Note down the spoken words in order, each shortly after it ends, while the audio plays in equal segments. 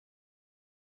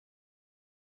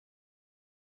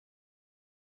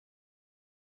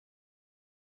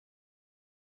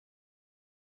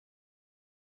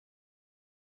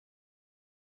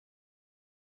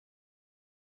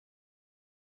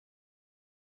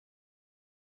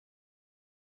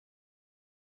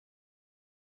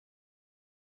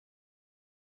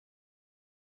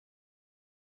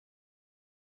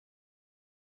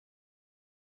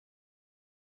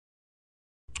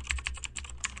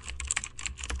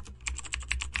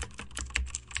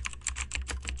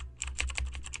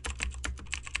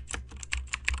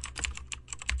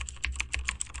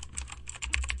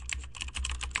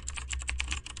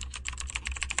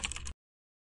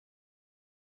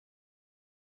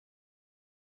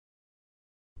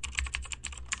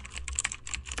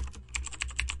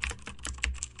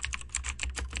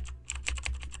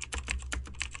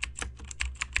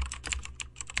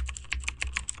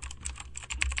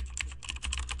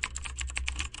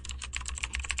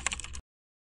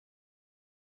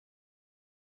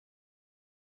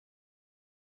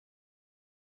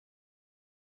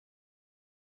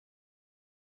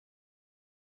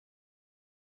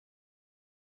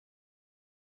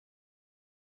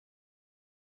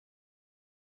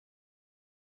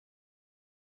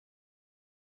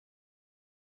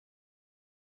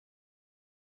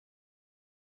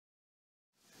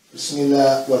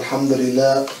Bismillah,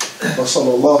 walhamdulillah, wa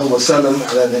sallallahu wa sallam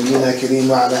ala nabiyyina kareem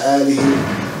wa ala alihi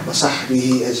wa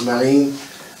sahbihi ajma'een.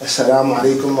 Assalamu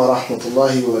alaikum wa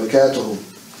rahmatullahi wa barakatuhu.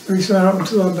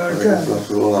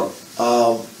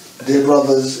 Dear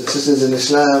brothers and sisters in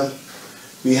Islam,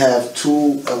 we have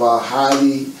two of our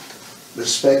highly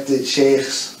respected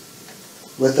sheikhs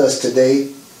with us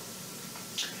today,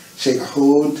 Sheikh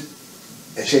Hood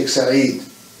and Sheikh Saeed,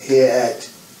 here at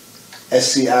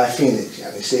SCI Phoenix,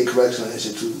 State Correctional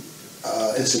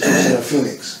Institution of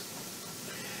Phoenix.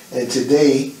 And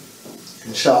today,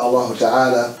 inshallah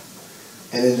ta'ala,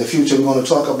 and in the future, we're going to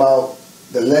talk about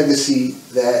the legacy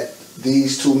that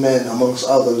these two men, amongst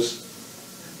others,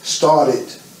 started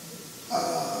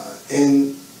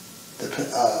in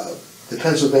the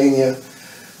Pennsylvania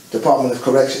Department of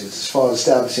Corrections as far as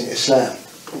establishing Islam.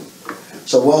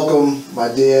 So welcome, my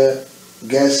dear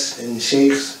guests and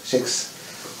sheikhs, Sheikhs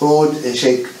Hood and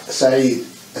Sheikh Saeed.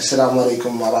 Assalamu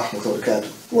alaikum wa rahmatullahi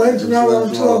wa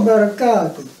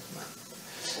barakatuh.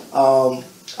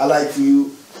 I'd like for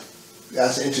you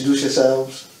guys to introduce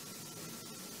yourselves.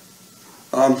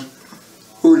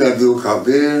 Hood Abdul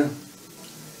Kabir.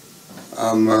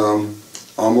 I'm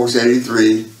almost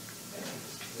 83,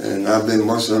 and I've been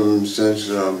Muslim since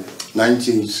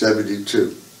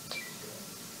 1972.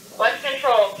 What's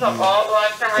control to all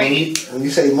blacks and race? When you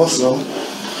say Muslim,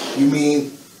 you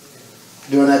mean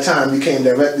during that time you came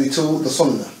directly to the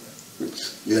Sunnah?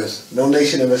 Yes. No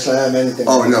Nation of Islam, anything?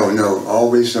 Oh, no,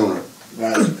 always Sunnah.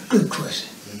 Right. Good question.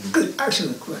 Good,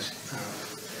 excellent question.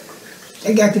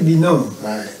 They got to be known.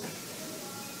 Right.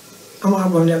 I'm going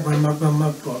to run that by my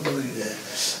part. Yeah.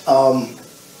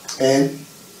 And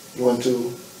you want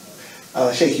to,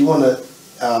 Sheikh, you want to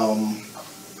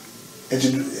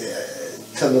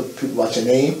tell the people about your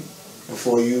name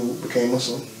before you became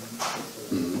Muslim?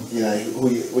 You know,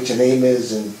 what your name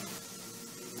is and...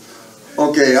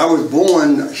 Okay, I was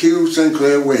born Hugh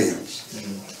Sinclair Williams,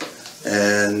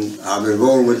 and I've been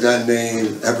rolling with that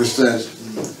name ever since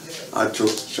I took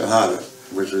Shahada,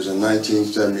 which was in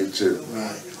 1972.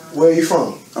 Right. Where are you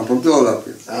from? I'm from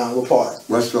Philadelphia. What part?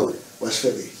 West Philly. West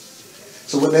Philly.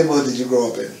 So what neighborhood did you grow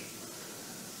up in?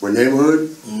 What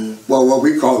neighborhood? Well, what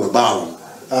we call the bottom.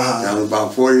 Down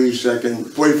about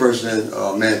 41st and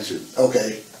Masjid.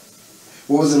 Okay.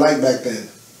 What was it like back then?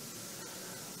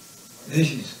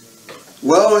 Vicious.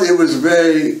 Well, it was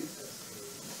very,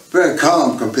 very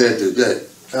calm compared to today.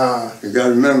 You got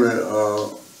to remember,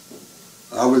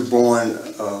 I was born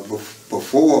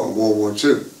before World War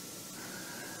II.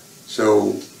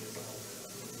 So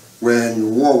when the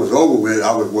war was over with,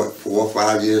 I was, what, 4 or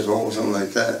 5 years old, something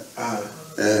like that.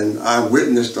 And I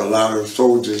witnessed a lot of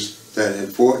soldiers that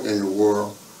had fought in the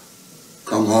war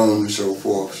come home and so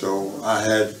forth. So I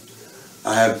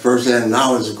had first-hand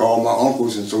knowledge of all my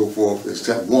uncles and so forth,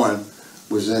 except one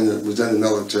was in the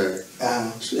military.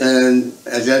 And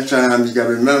at that time, you got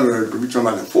to remember, we're talking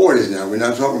about the 40s now. We're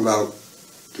not talking about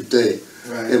today.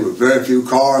 Right. There were very few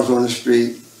cars on the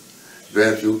street,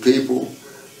 very few people.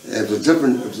 It was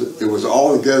different. It was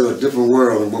altogether a different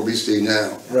world than what we see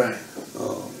now. Right.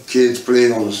 Kids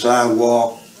played on the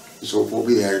sidewalk and so forth.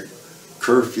 We had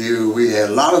curfew. We had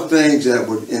a lot of things that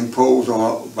were imposed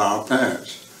by our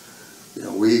parents. You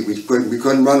know, we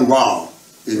couldn't run wild.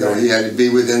 You know, Right. he had to be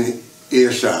within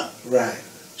earshot. Right.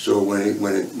 So when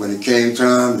it came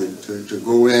time to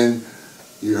go in,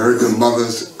 you heard the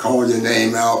mothers call your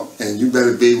name out, and you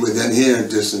better be within hearing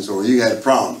distance, or you had a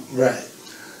problem. Right.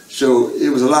 So it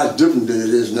was a lot different than it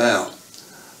is now.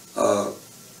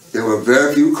 There were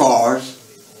very few cars,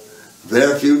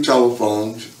 very few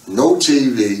telephones, no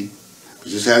TV.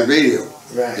 We just had radio.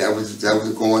 Right. That was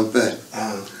the going thing.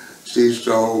 See,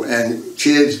 so, and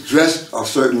kids dressed a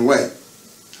certain way.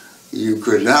 You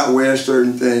could not wear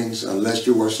certain things unless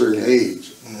you were a certain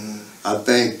age. I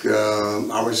think,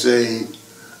 I would say,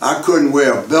 I couldn't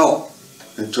wear a belt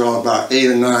until about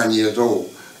 8 or 9 years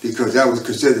old, because that was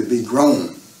considered to be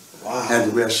grown. Wow. I had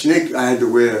to wear I had to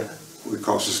wear what we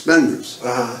call suspenders.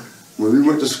 When we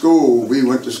went to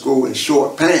school in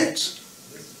short pants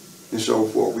and so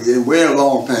forth. We didn't wear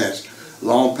long pants.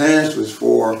 Long pants was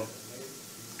for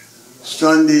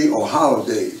Sunday or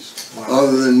holidays. Wow.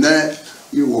 Other than that,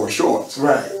 you wore shorts.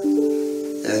 Right.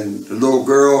 And the little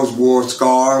girls wore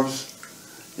scarves,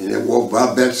 and they wore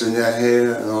barbettes in their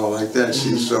hair and all like that.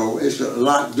 See, so it's a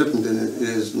lot different than it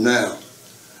is now.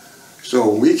 So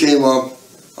we came up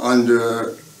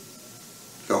under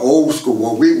the old school,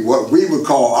 what we would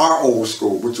call our old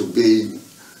school, which would be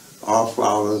our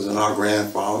fathers and our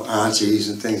grandfathers, aunties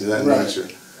and things of that nature,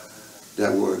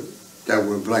 that were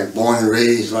like born and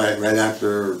raised like right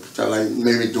after, like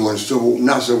maybe during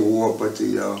not Civil War, but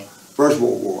the First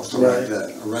World War, something Right. like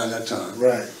that, around that time.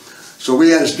 Right. So we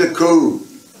had a strict code.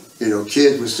 You know,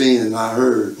 kids were seen and not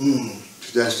heard.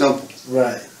 It's that simple.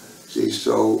 Right. See,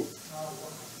 so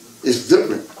it's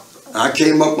different. I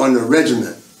came up under a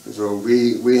regiment. So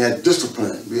we had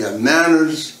discipline. We had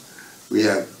manners. We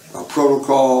had a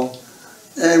protocol.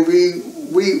 And we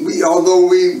although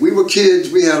we were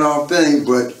kids, we had our thing,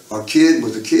 but a kid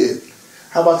was a kid.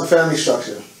 How about the family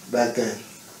structure back then?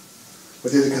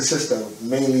 What did it consist of?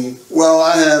 Mainly. Well,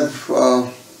 I have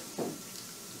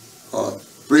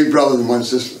 3 brothers and 1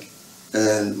 sister,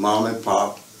 and mom and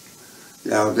pop.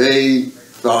 Now they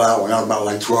fell out when I was about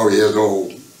like 12 years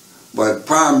old, but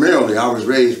primarily I was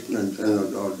raised in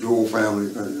a dual family.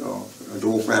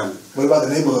 What about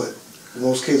the neighborhood?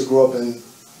 Most kids grew up in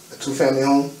a 2-family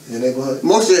home in the neighborhood.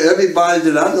 Mostly everybody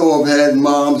that I know of had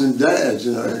moms and dads.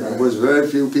 You know, Right. there was very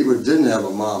few people that didn't have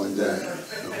a mom and dad.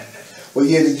 What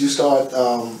year did you start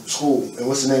school, and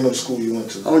what's the name of the school you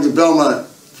went to? I went to Belmont,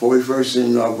 41st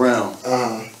and Brown.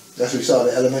 That's where you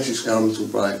started elementary school. Elementary,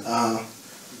 right.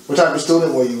 What type of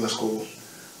student were you in school?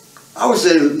 I would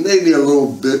say maybe a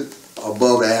little bit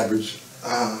above average.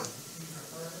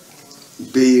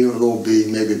 B, a little B,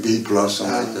 maybe B plus,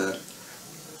 something like that.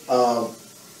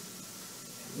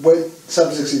 What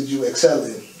subjects did you excel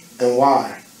in, and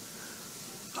why?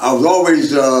 I was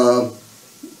always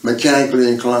mechanically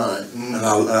inclined, and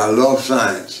I love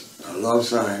science. I love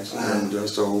science, and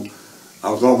so I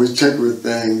was always tinkering with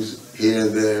things here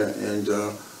and there. And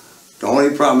the only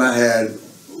problem I had,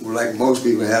 like most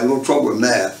people, I had a little trouble with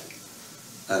math.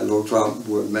 I had a little trouble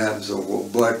with math and so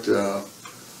forth. But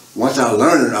once I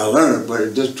learned it, but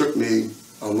it just took me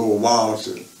a little while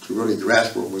to really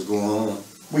grasp what was going on.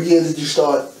 What year did you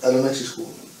start elementary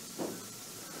school?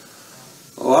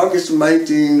 Oh, I guess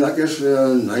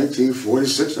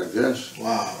 1946, I guess.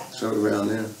 Wow. Something around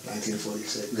there.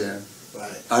 1946. Yeah.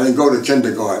 Right. I didn't go to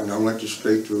kindergarten. I went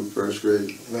straight to 1st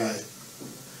grade. Right.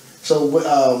 So what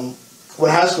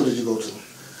high school did you go to?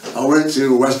 I went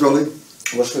to West Philly.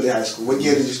 West Philly High School. What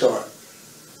year did you start?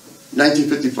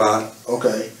 1955.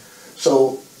 Okay.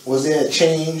 So was there a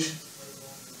change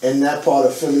in that part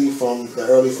of Philly from the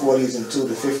early 40s into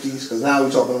the 50s? Because now we're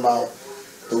talking about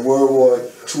the World War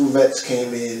II vets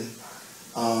came in.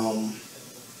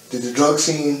 Did the drug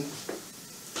scene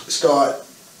start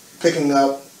picking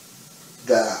up?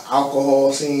 The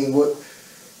alcohol scene, or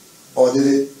did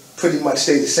it pretty much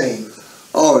stay the same?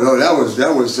 Oh no, that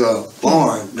was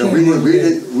foreign. No, we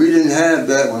didn't have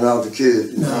that when I was a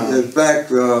kid. No. In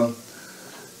fact,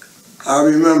 I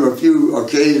remember a few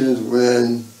occasions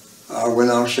when I went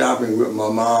out shopping with my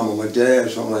mom or my dad or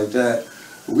something like that.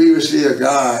 We would see a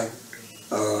guy.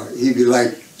 He'd be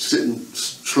like sitting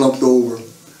slumped over,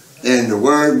 and the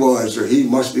word was that he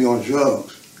must be on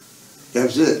drugs. That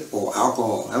was it, or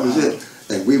alcohol. That was it.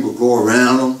 And we would go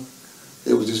around them.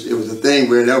 It was a thing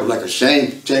where that was like a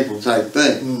shameful type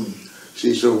thing.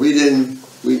 See, so we didn't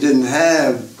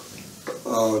have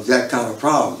that kind of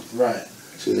problem. Right.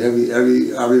 See,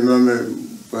 I remember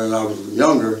when I was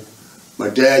younger, my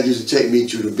dad used to take me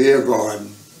to the beer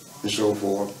garden and so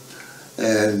forth.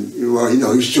 And well, you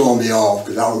know, he's showing me off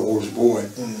because I was the oldest boy.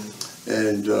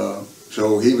 And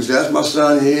so he was, that's my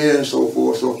son here and so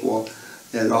forth,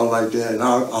 and all like that. And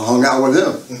I hung out with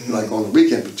him, like on the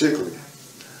weekend particularly.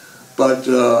 But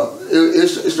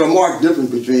it's a marked difference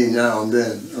between now and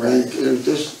then. I mean,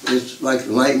 it's like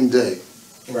night and day.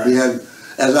 Right. We had,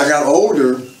 as I got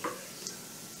older,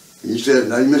 you said,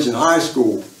 now you mentioned high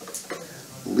school.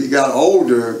 When we got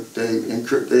older,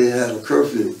 they had a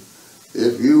curfew.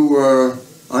 If you were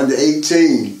under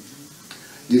 18,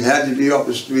 you had to be off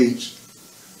the streets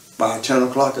by 10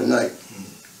 o'clock at night.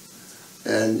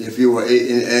 And if you were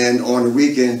and on the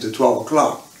weekend to 12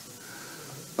 o'clock.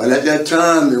 But at that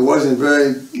time, there wasn't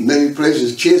very many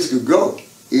places kids could go.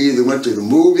 You either went to the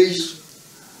movies,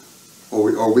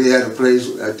 or we had a place,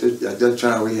 at that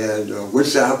time we had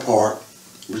Woodside Park,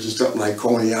 which is something like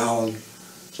Coney Island,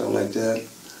 something like that.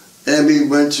 And we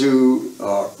went to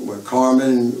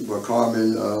Carmen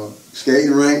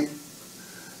skating rink,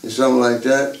 and something like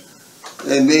that.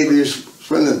 And maybe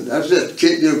swimming, that's it.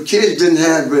 Kids didn't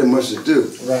have very much to do.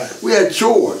 Right. We had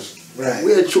chores. Right.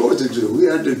 We had chores to do. We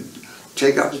had to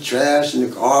take out the trash and the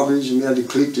garbage, and we had to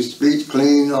keep the streets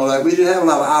clean and all that. We didn't have a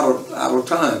lot of idle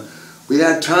time. We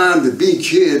had time to be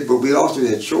kids, but we also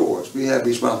had chores. We had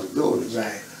responsibilities.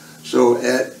 Right. So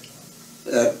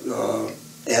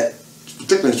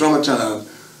particularly in summertime,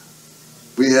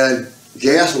 we had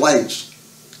gas lights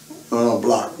on our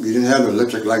block. We didn't have the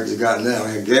electric lights you got now.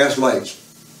 We had gas lights.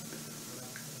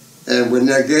 And when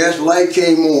that gas light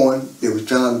came on, it was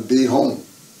time to be home.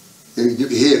 And you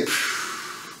could hear it.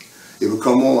 it would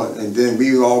come on, and then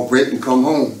we would all break and come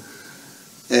home.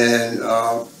 And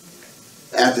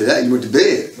after that, you went to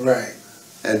bed. Right.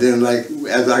 And then, like,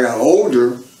 as I got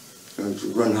older, and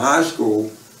run high school,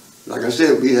 like I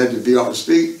said, we had to be off to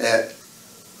speak at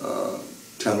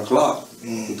 10 o'clock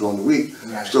during the week.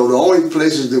 Right. So the only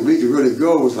places that we could really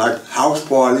go was like house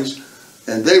parties,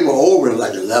 and they were over at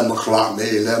like 11 o'clock,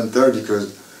 maybe 11:30,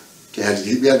 because we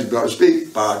had to be off to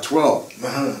speak by 12.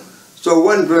 So it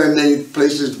wasn't very many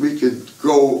places we could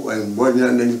go, and wasn't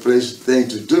that many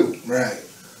things to do. Right.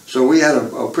 So we had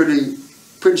a pretty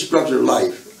structured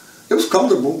life. It was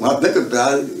comfortable. When I think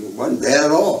about it, it wasn't bad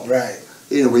at all. Right.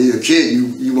 You know, when you're a kid,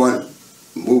 you want to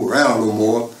move around a little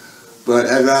more. But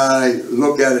as I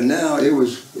look at it now, it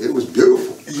was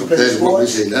beautiful compared to what we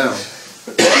see now.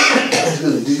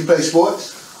 Did you play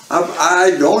sports?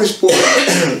 The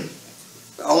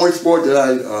only sport that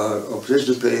I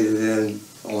participated in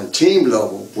on team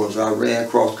level was I ran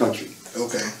cross country.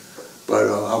 Okay. But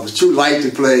I was too light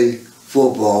to play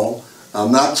football.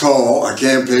 I'm not tall. I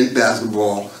can't play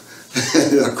basketball.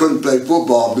 I couldn't play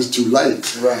football. I was too light.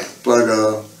 Right. But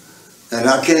and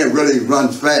I can't really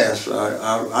run fast.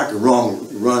 I can run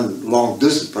long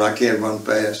distance, but I can't run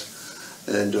fast.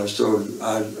 And so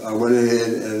I went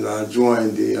ahead and I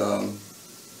joined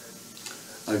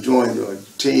a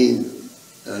team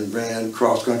and ran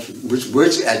cross country,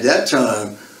 which at that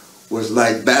time was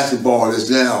like basketball is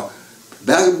now.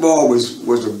 Basketball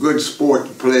was a good sport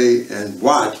to play and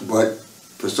watch, but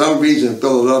for some reason in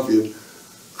Philadelphia,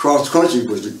 cross country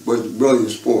was really a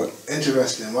sport.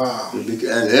 Interesting. Wow.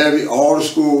 And all the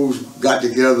schools got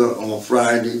together on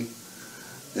Friday,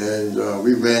 and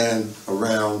we ran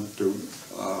around the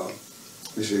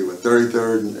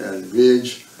 33rd and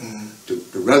Ridge, the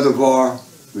reservoir.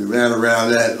 We ran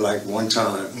around that like one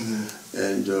time,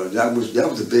 and that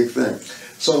was a big thing.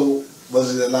 So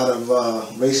was it a lot of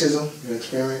racism you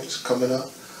experienced coming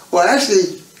up? Well,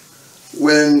 actually,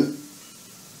 when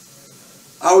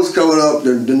I was coming up,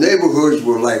 the neighborhoods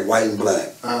were like white and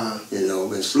black, you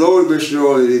know, and slowly but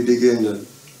surely they began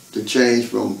to change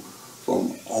from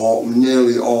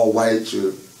nearly all white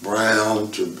to brown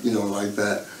to, you know, like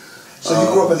that. So you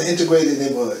grew up in an integrated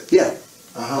neighborhood? Yeah.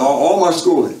 All my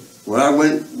schooling. When I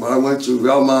went to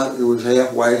Belmont, it was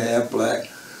half white, half black.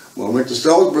 When I went to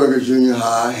Salzburger Junior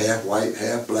High, half white,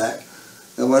 half black.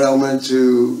 And when I went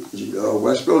to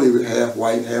West Philly, it was half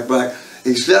white, half black.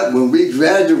 Except when we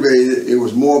graduated, it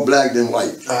was more black than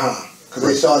white. Because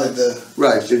they started the...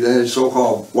 Right, so they had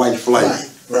so-called white flight.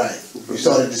 Right. You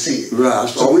started to see it. Right,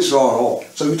 so we saw it all.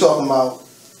 So you're talking about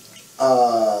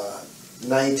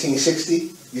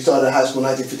 1960? You started high school in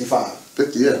 1955?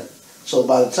 50, yeah. So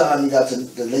by the time you got to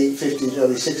the late 50s,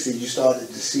 early 60s, you started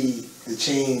to see the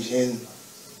change in...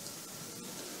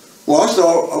 Well, I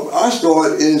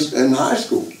started in high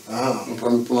school.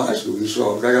 From high school, you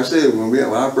saw. Like I said, when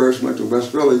I first went to West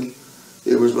Philly,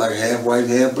 it was like half white,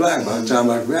 half black. By the time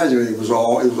I graduated, it was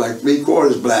like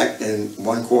 3/4 black and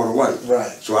 1/4 white.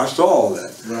 Right. So I saw all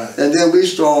that. Right. And then we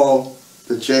saw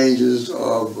the changes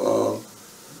of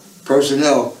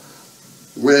personnel.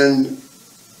 When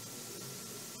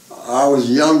I was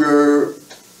younger,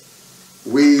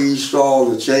 we saw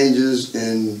the changes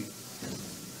in,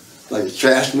 like, the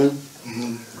trashmen.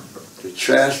 The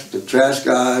trash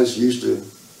guys used to,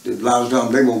 a lot of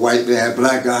times they were white, they had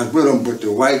black guys with them, but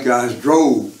the white guys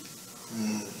drove.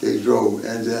 They drove.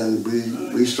 And then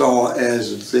we saw,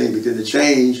 as the thing began to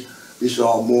change, we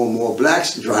saw more and more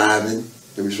blacks driving.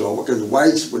 And we saw, because the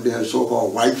whites, what they had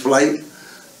so-called white flight,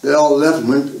 they all left and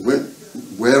went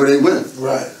wherever they went.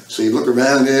 Right. So you look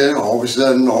around there, all of a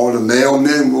sudden, all the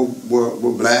mailmen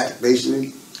were black,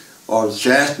 basically. All the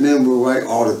trash men were white.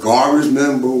 All the garbage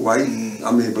men were white.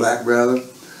 I mean, black, rather.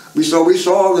 We saw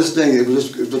all this thing. It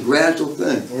was a gradual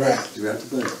thing. Right. It's a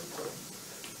gradual thing.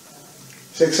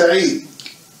 Sheikh Saeed,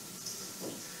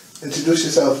 introduce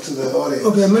yourself to the audience.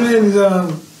 Okay, my name is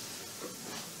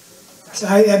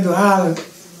Saeed Abdul Alam.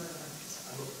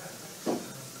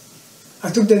 I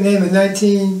took that name in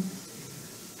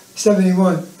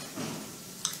 1971.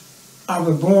 I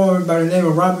was born by the name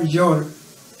of Robert Jordan.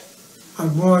 I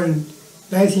was born in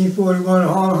 1941 at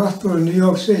Harlem Hospital in New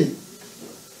York City.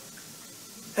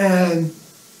 And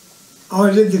I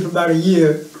only lived there for about a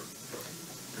year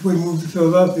before we moved to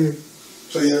Philadelphia.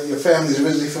 So your family's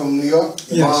originally from New York?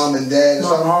 Your Yes. mom and dad and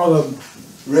something? All of them.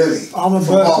 Really? All my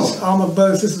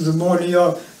brothers and sisters were born in New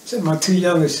York, except my two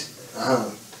youngest.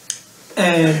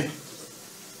 And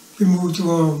we moved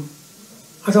to,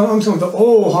 I'm talking the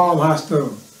old Harlem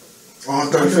Hospital.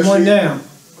 On 35th The one Street? now.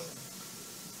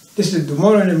 This is the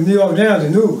one in New York now, the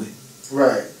new one.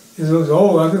 Right. It was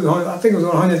old. I think it was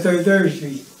on 133rd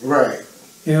Street. Right.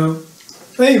 You know.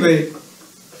 But anyway,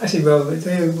 I say relevant.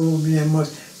 They won't be that much.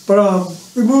 But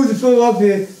we moved to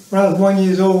Philadelphia when I was 1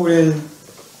 year old, and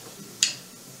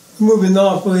we moved to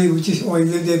North Philly. We just only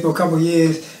lived there for a couple of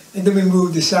years, and then we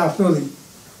moved to South Philly.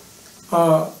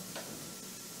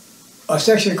 A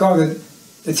section called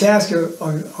the Tasker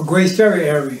on Grace Ferry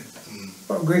area.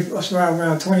 That's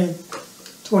around 20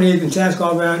 acres Tasker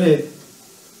all around there.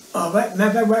 Matter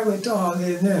of fact, right where Tar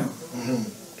is now.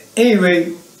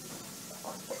 Anyway,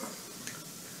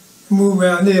 move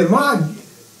around there. My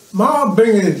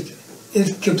upbringing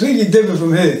is completely different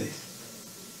from his,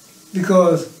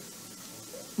 because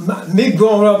me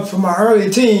growing up from my early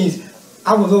teens,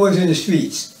 I was always in the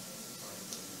streets,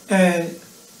 and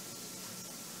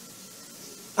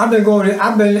I'm 81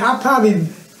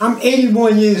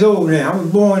 years old now. I was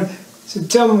born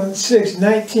September 6,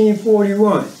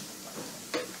 1941,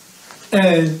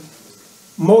 and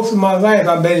most of my life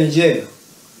I've been in jail,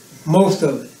 most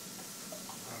of it.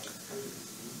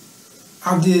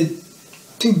 I did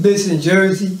 2 bits in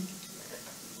Jersey.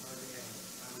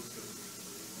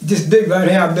 This bit right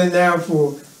here I've been down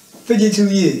for 52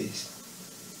 years.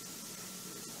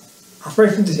 I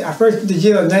first went to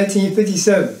jail in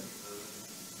 1957.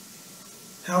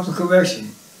 House of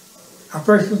Correction. I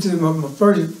first went to my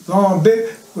first long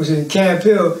bit was in Camp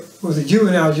Hill, was a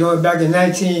juvenile joint back in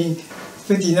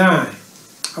 1959.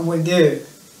 I went there,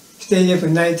 stayed there for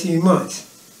 19 months.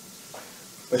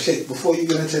 But Sheikh, before you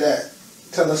get into that,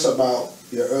 tell us about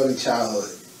your early childhood.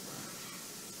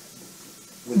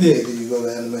 When did you go to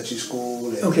elementary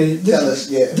school? Okay, this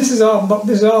is all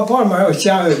part of my early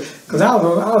childhood, because I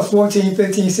was 14,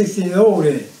 15, 16 years old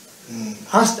then.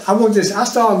 I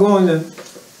started going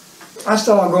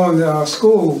to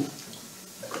school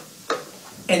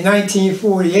in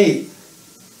 1948,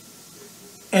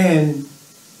 and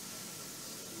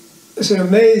it's an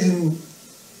amazing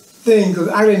thing, because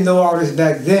I didn't know all this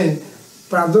back then,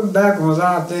 but I look back on a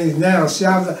lot of things now. See,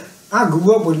 I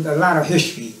grew up with a lot of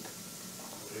history.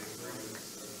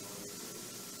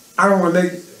 I don't want to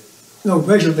make no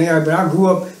racial thing out of it, but I grew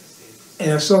up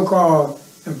in a so-called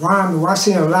environment where I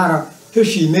seen a lot of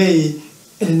history made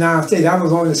in the United States. I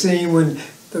was on the scene when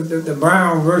the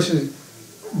Brown versus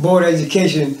Board of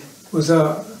Education was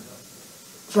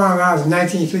found out in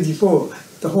 1954,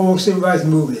 the whole civil rights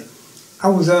movement. I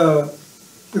was,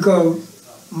 because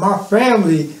my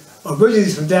family originally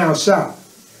is from down south,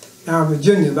 down in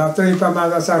Virginia, about 35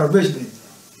 miles outside of Richmond.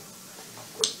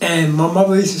 And my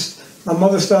mother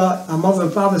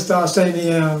and father started sending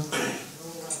me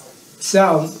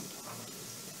south,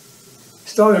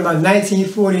 started about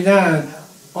 1949,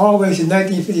 all the way to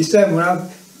 1957 when I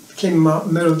became in my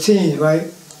middle teens, right?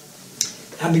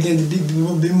 I began to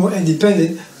be more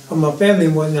independent of my family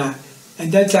and whatnot.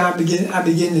 At that time, I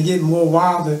began to get more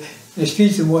wild in the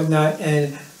streets and whatnot,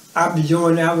 and I was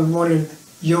wanting to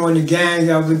join the gangs.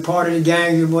 I was part of the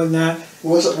gangs and whatnot.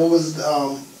 What was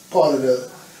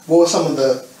some of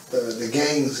the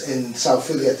gangs in South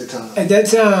Philly at the time? At that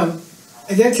time,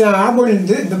 by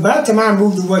the time I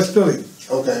moved to West Philly.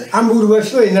 Okay. I moved to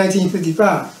West Philly in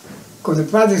 1955, because the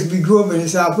projects we grew up in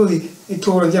South Philly, they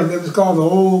tore it down. It was called the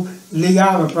old Lee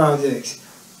Island projects,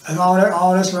 and all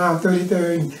that's around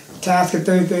 33rd and Tasker,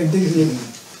 33rd and Dixie.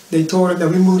 They tore it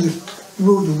down. We moved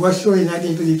to West Philly in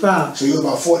 1955. So you were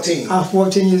about 14. I was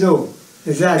 14 years old,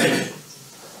 exactly.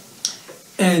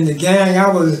 And the gang I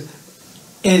was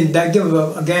in back then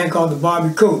was a gang called the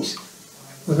Barbie Coats.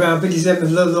 It was around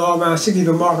 57, Little, all around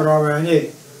 60th Market, all around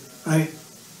here, right?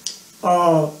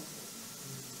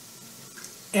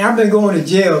 And I've been going to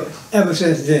jail ever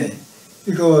since then,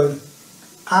 because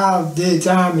I did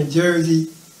time in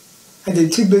Jersey. I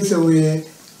did 2 bits over there.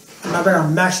 And I got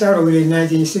maxed out over there in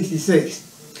 1966.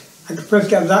 I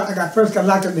first got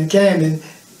locked up in Camden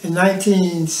in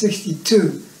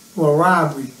 1962 for a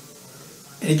robbery.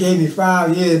 And it gave me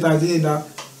 5 years, but I did about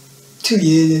 2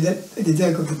 years, and at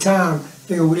the time,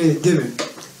 thing over there is different.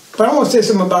 But I want to say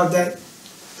something about that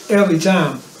early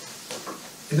time.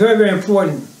 It's very, very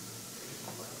important.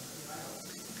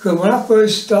 Because when I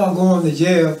first started going to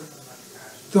jail,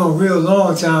 doing a real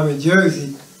long time in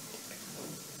Jersey,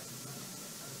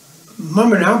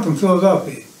 remember now I'm from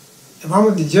Philadelphia. If I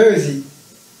went to Jersey,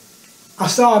 I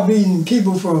started meeting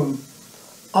people from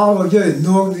all over Jersey,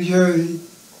 Newark, New Jersey,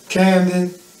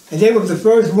 Camden, and they were the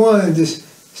first ones to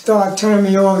start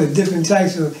turning me on to different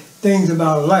types of things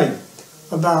about life,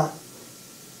 about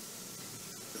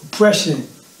oppression,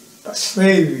 about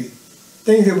slavery,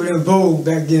 things that were in vogue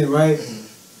back then, right?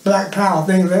 Black power,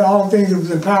 all things that was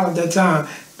in power at that time,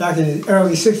 back in the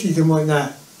early 60s and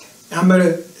whatnot. I met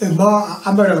a lot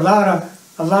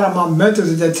of my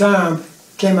mentors at that time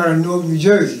came out of Newark, New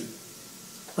Jersey,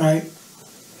 right?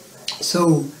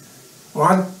 So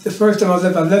the first time I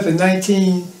left in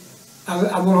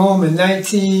I went home in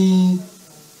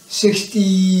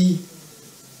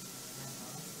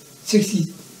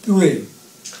 1963.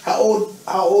 How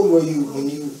old were you when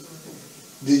you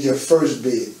did your first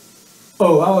bid?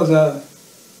 Oh, I was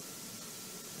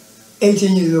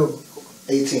 18 years old.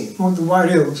 18. I went to White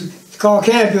Hill. It's called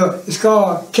Camp Hill. It's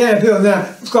called Camp Hill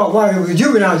now. It's called White Hill. It was a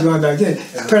juvenile joint back then.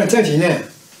 Penitentiary now.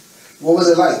 What was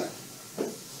it like?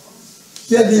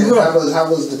 You had to be rough. How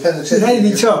was the penitentiary? It had to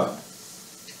be tough.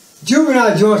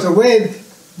 Juvenile joints are way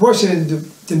worse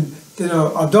than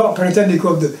adult penitentiary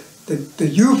because the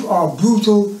youth are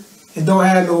brutal and don't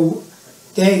have no,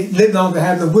 they ain't lived long to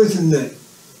have no wisdom then.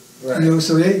 Right. You know,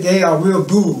 so they are real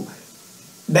brutal.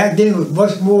 Back then it was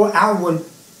much more outward,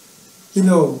 you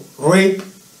know, rape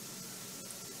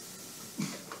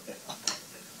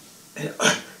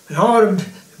and all the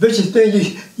vicious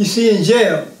things you see in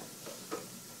jail.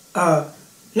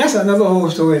 That's another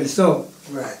whole story. So,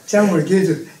 right. So I'm going to get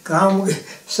to, because I'm going to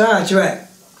sidetrack.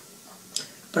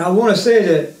 But I want to say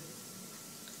that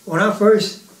when I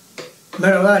first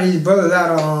met a lot of these brothers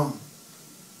out of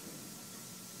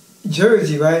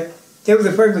Jersey, right, they were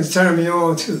the first ones to turn me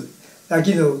on too. Like,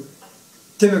 you know,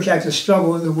 different types of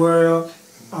struggle in the world,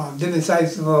 different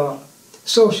types of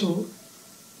social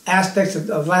aspects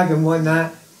of life and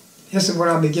whatnot. This is when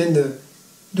I began to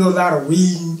do a lot of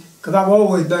reading, because I've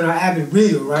always been an avid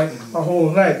reader, right, my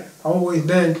whole life. I've always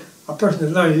been a person to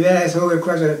learn. You ask her the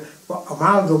question, well, a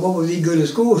while ago, what was he good at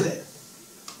school at?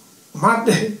 My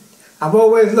thing, I've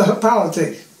always loved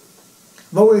politics.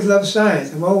 I've always loved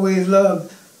science. I've always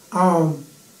loved,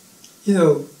 you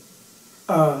know,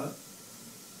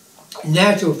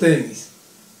 natural things.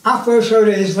 I first heard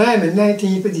of Islam in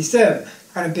 1957.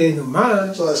 I didn't pay no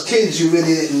mind. So as kids, you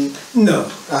really didn't? No.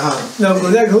 No,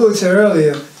 because like Hood said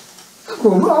earlier, I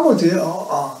went to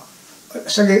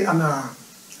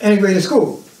integrated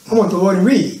school. I went to Orton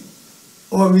Reed.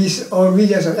 Orton Reed,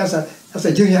 that's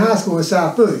a junior high school in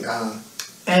South Philly.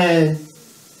 And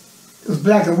it was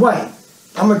black and white.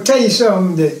 I'm going to tell you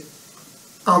something that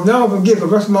I'll never forget for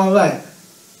the rest of my life.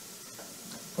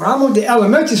 When I went to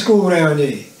elementary school down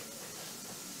there,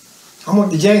 I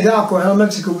went to James Alcorn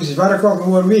Elementary School, which is right across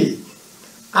from Orton Reed.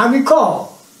 I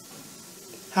recall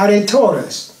how they taught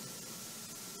us.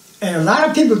 And a lot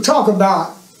of people talk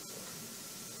about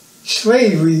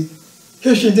slavery,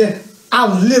 history, then I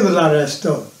live a lot of that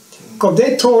stuff. Because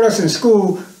they taught us in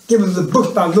school, give us the books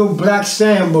about Little Black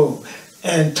Sambo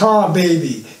and Tar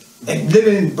Baby and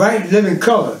Bright Living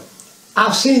Color.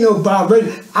 I've seen those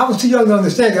already. I was too young to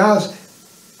understand, because I was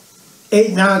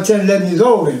 8, 9, 10, 11 years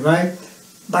old then, right?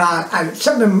 But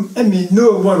something in me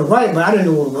knew it wasn't right, but I didn't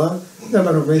know what it was.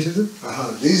 Never no racism.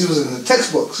 These was in the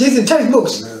textbooks. These are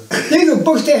textbooks. Yeah. These are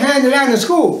books they handed out in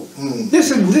school. This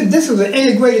was an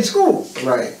integrated school.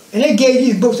 Right. And they gave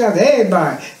these books out to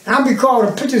everybody. And I recall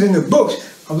the pictures in the books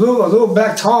of a little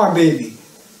black tar baby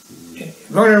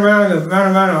running around a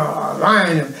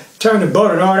lion and turning the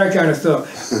butter and all that kind of stuff.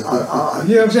 You know what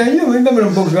I'm saying? You remember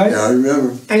them books, right? Yeah, I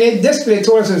remember. And they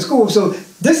taught us in school. So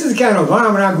this is the kind of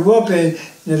environment I grew up in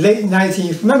the late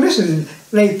 19th. Remember, this is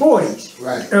late 40s,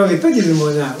 right? Early 50s and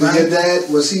whatnot. Did your dad,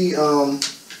 was he, or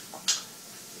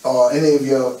any of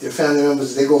your family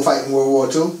members, they go fight in World War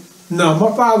II? No, my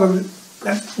father,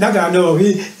 not that I know of,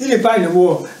 he didn't fight in the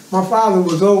war. My father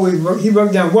was always, he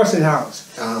worked down Westinghouse.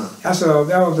 That was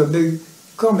a big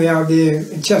company out there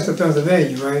in Chester,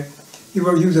 Pennsylvania, right? He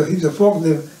was a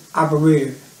forklift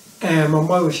operator. And my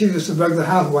mother, she was a regular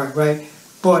housewife, right?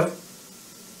 But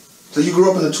so you grew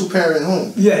up in a two-parent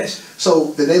home? Yes.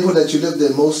 So the neighborhood that you lived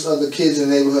in, most other kids in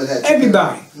the neighborhood had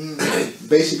everybody.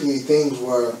 Basically, things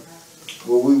were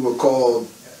what we were called,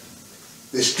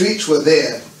 the streets were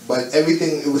there, but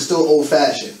everything, it was still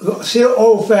old-fashioned. Still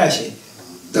old-fashioned.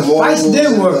 The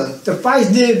fights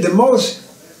did the most,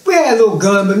 we had a little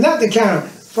gun, but not the kind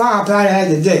of firepower I had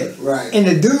today. Right. And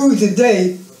the dudes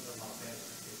today,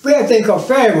 we had a thing called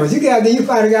fair ones. You got there, you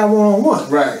fight a guy one-on-one.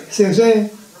 Right. See what I'm saying?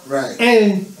 Right.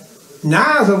 And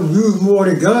knives were used more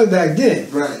than guns back then.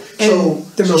 Right. And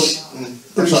the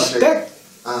respect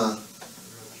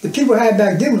the people had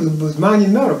back then was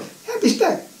monumental. Had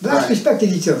respect. Blacks respected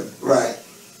each other. Right.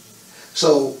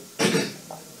 So,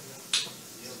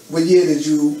 what year did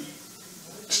you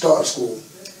start school?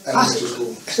 Elementary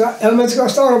school? Elementary school, I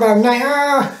started about 9.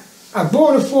 I was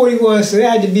born in 41, so it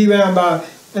had to be around about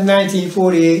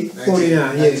 1948,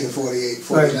 49. 1948,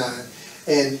 49. Right.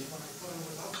 And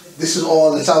this is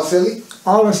all in South Philly?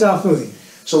 All in South Philly.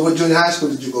 So what junior high school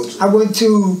did you go to? I went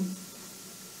to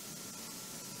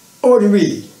Orton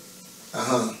Reed.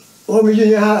 Orton Reed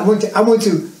Junior High. I went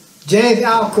to James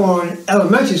Alcorn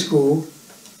Elementary School.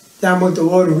 Then I went to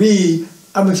Walter Reed.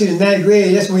 I went to the 9th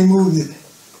grade. That's when we moved to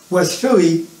West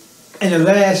Philly. And the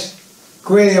last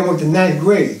grade, I went to 9th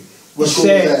grade. What school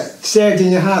was that? Sarah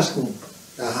Junior High School.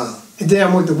 And then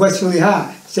I went to West Philly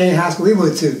High, same high school we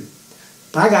went to.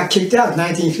 But I got kicked out in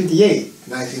 1958.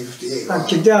 1958. I got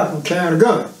kicked out from carrying a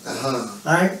gun.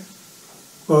 Right?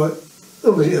 Well, it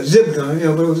was a zip gun, you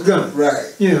know, but it was a gun.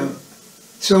 Right. You know.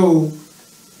 So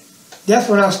that's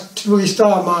when I really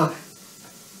started my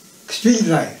street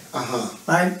life.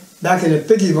 Right? Back in the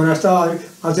 50s when I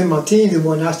was in my teens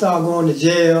when I started going to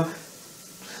jail.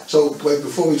 So wait,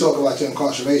 before we talk about your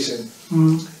incarceration,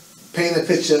 paint a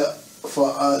picture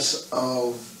for us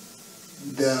of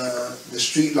the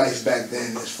street life back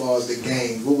then as far as the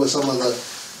gangs. What were some of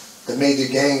the major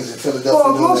gangs in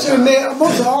Philadelphia? Well,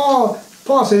 most of all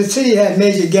parts of the city had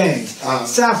major gangs.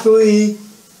 South Philly,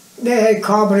 they had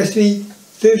Carpenter Street,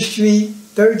 5th Street,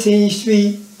 13th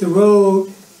Street, the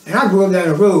road, and I grew up down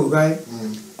the road, right?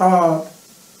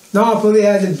 North Philly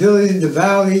had the village, the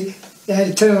valley, they had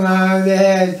the Tenderloin, they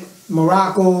had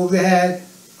Morocco, they had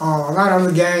a lot of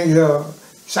other gangs,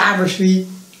 Cyber Street,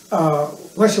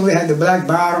 West Philly had the Black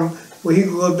Bottom, where he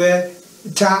grew up at,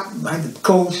 the top, like the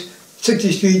coast,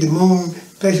 60th Street, the Moon,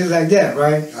 places like that,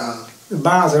 right? The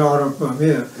bars and all them from,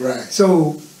 yeah. Right.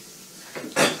 So,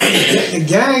 the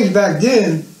gangs back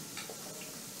then,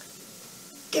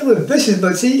 they were vicious,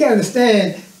 but see, you gotta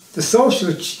understand, the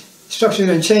social structure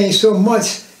done changed so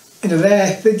much in the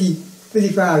last 50,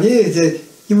 55 years that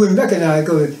you wouldn't recognize it,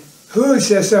 because Hood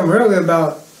said something earlier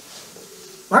about,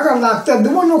 when I got locked up,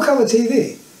 there wasn't no color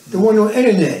TV. There wasn't no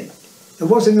internet. There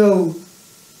wasn't no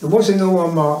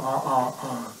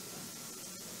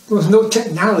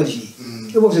technology.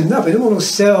 There wasn't nothing. There wasn't no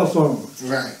cell phones.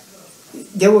 Right.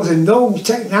 There wasn't no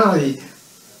technology.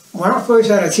 When I first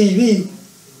had a TV,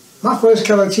 my first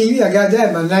color TV, I got that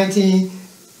in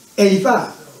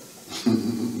 1985.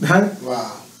 Right?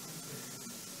 Wow.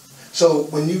 So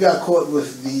when you got caught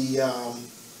with the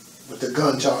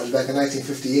gun charge back in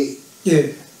 1958,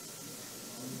 yeah.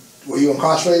 Were you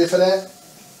incarcerated for that?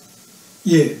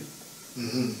 Yeah.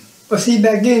 But see,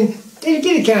 back then, they didn't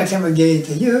get the kind of time I gave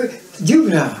to you.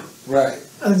 Juvenile. Right.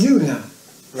 I was juvenile. Right.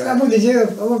 So I went to jail.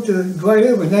 I went to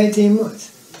Hurraira for 19 months.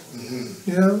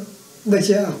 You know, let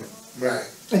you out. Right.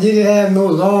 And you didn't have no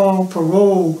long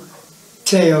parole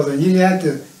tails, and you didn't have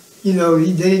to, you know,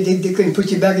 they couldn't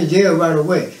put you back in jail right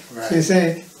away. Right. You know what I'm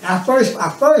saying? My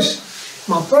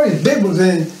first bid was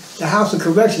in the House of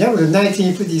Correction. That was in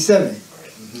 1957.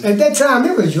 At that time,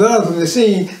 there was drugs on the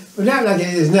scene, but not like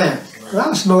it is now. Right. I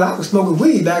was smoking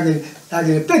weed back in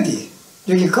the 50s,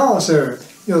 drinking car syrup,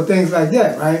 you know, things like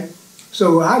that, right?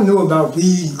 So I knew about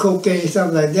weed and cocaine and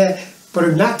stuff like that,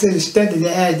 but not to the extent that they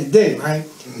had today, right?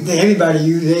 Today everybody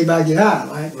uses, everybody get high,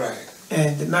 right? Right.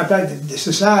 And as a matter of fact, the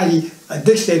society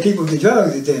addicts their people to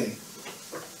drugs today,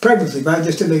 purposely, right,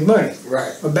 just to make money.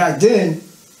 Right. But back then,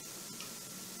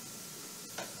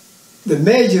 the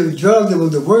major drug that was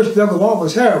the worst drug of all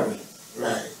was heroin.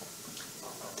 Right.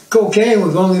 Cocaine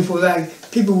was only for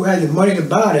like people who had the money to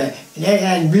buy that, and that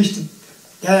hadn't reached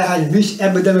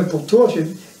epidemic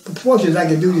proportions like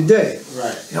it do today.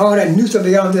 Right. And all that new stuff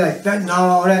they got like fentanyl,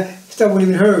 all that stuff wasn't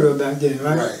even heard of back then,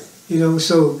 right? Right. You know,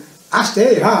 so I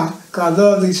stayed high because I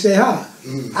love to stay high.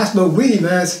 I smoked weed,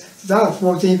 man, since I was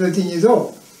 14, 15 years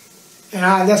old,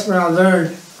 and that's when I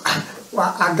learned.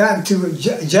 I got into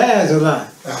jazz a lot.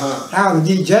 I was a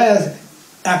deep jazz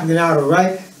African idol,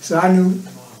 right? So I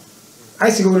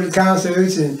used to go to the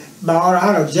concerts and buy all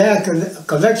the jazz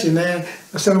collection, man,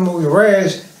 of some of the most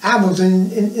rarest albums in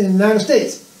the United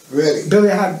States. Really?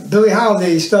 Billie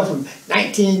Holiday stuff from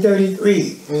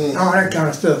 1933, and all that kind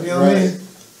of stuff, you know what I mean?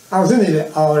 I was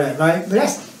into all that, right? But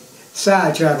that's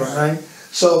sidetracking, right?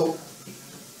 So,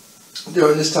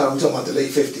 during this time, we're talking about the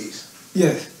late 50s.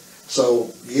 Yes.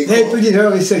 So, you Late 50s,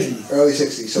 early 60s. Early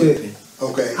 60s. So, yeah.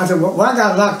 Okay. I said, well, I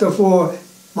got locked up for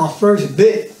my first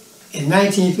bit in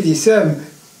 1957.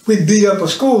 We beat up a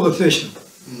school official,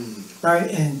 right,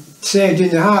 in San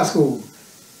Junior High School.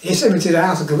 They sent me to the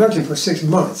House of Correction for 6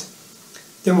 months.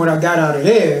 Then when I got out of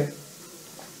there,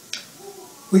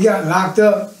 we got locked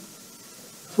up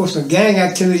for some gang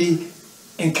activity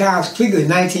in Cows Creek in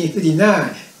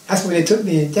 1959. That's when they took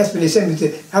me, that's when they sent me to,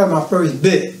 that was my first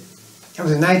bit. That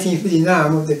was in 1959.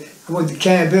 I went to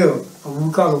Camp Hill, or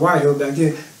we called it White Hill back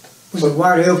then. Went to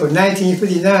White Hill for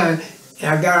 1959, and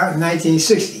I got out in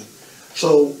 1960.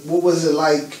 So what was it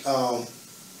like,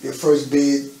 your first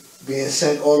bid, being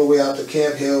sent all the way out to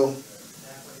Camp Hill?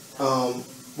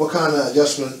 What kind of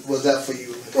adjustment was that for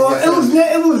you? Well,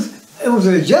 it was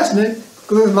an adjustment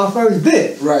because it was my first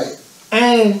bid. Right.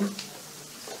 And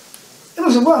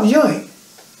was a rough joint.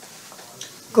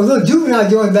 Because those juvenile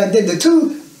joints back then, the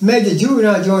two major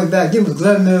juvenile joints back then was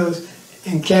Glen Mills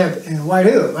and Camp and White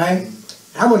Hill, right?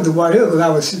 I went to White Hill because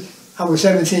I was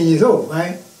 17 years old,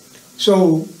 right?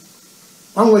 So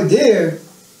when I was there,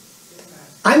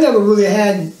 I never really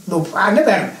had I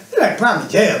never had a problem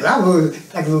with jail. I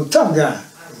was like a little tough guy,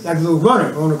 like a little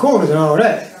runner on the corners and all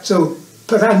that. So,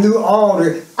 plus I knew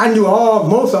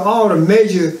most of all the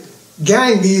major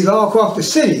gang leaders all across the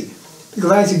city.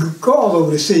 Because I used to go all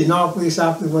over the city, North Philly,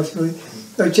 South Philly, West Philly,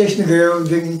 chasing the girls,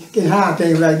 getting high,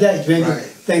 things like that, drinking,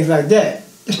 things like that.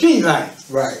 The street life.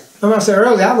 Right. Like I said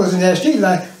earlier, I was in that street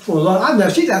life for a long time. I was in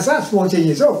that street life since I was 14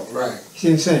 years old. Right. You see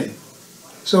what I'm saying?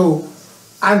 So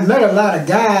I met a lot of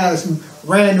guys who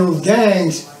ran those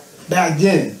gangs back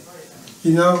then,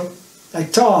 you know,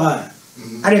 like Tall High.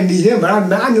 I didn't meet him, but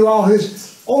I knew all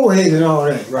his old heads and all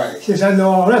that. Right. Since I knew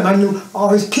all them, I knew all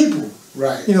his people.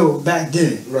 Right. You know, back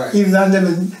then. Right. Even though I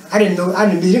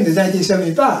didn't meet him until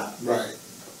 1975. Right.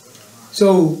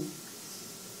 So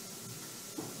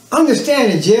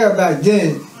understanding jail back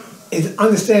then is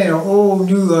understanding a whole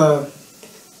new.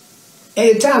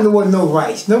 At the time there wasn't no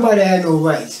rights. Nobody had no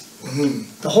rights.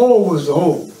 The hole was the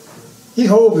hole. These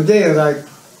holes were there like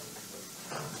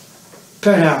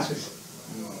penthouses.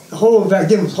 The hole back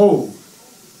then was whole.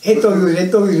 They thought you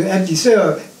was an empty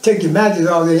cell. Take your matches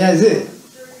off there. That's it.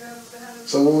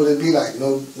 So what would it be like?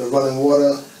 No running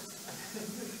water?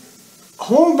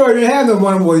 Holmberg didn't have no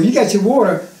running water. You got your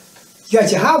water, you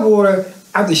got your hot water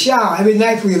out the shower every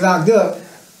night before you locked up,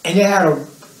 and they had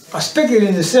a spigot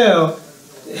in the cell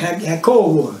that had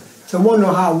cold water. So there wasn't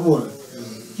no hot water.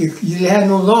 You had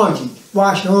no laundry.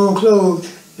 Wash your own clothes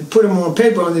and put them on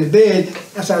paper under the bed.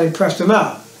 That's how they pressed them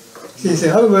out. See,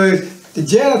 in other words, the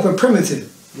jails were primitive.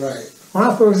 Right. When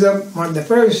I first up, one of the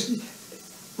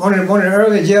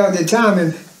early jails at the time,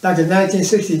 back in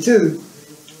 1962,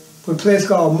 was a place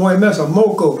called Moy Mess or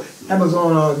Moco. That was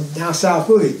on down South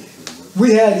Philly.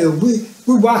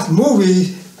 We watched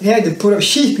movies. They had to put up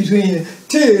sheets between the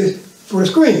tiers for the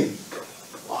screen.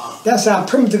 Wow. That's how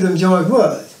primitive them joints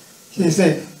was. You know,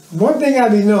 one thing I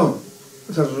be known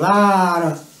was a lot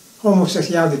of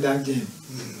homosexuality back then.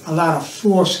 A lot of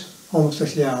forced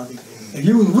homosexuality. If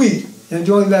you was weak in the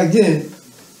joints back then,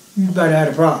 you better had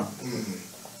a problem.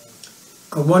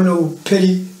 Because wasn't no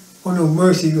pity, wasn't no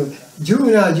mercy.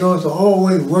 Juvenile joints are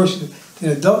always worse than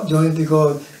adult joints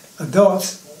because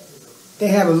adults, they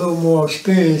have a little more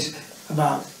experience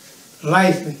about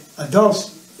life.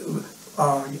 Adults,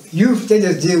 youth, they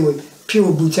just deal with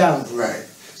pure brutality. Right.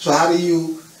 So how do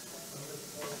you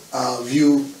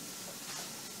view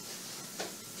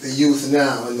the youth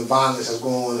now and the violence that's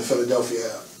going on in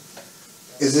Philadelphia?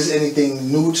 Is this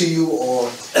anything new to you, or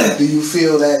do you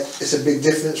feel that it's a big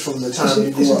difference from the time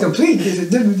you grew up?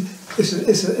 It's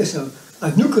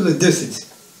a nuclear distance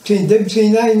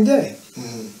between night and day.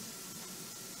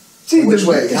 See, which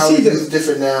way? How is it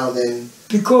different now than?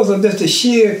 Because of just the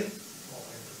sheer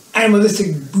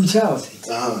animalistic brutality.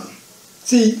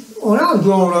 See, when I was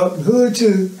growing up, hood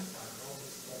too,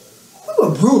 we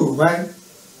were brutal, right?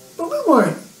 But we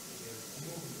weren't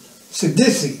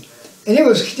sadistic. And there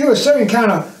was certain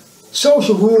kind of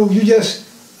social rules you just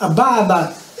abide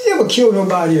by. You never kill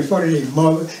nobody in front of their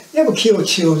mother. You never kill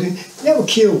children. You never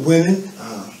kill women.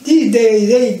 These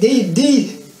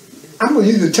days, I'm going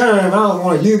to use a term I don't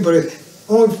want to use, but it's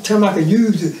the only term I can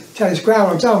use to try to describe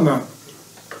what I'm talking about.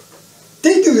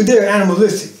 These dudes are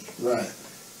animalistic. Right.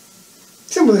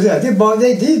 Simple as that.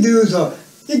 These dudes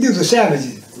are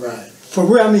savages. Right. For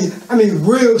real, I mean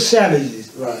real savages.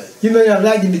 Right. You may not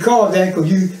like to be called that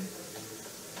because you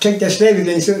take that slavery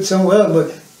thing somewhere else,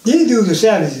 but these dudes are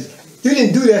savages. You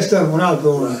didn't do that stuff when I was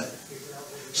growing up.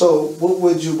 So what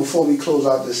would you, before we close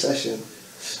out this session,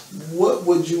 what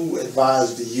would you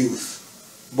advise the youth,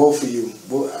 both of you,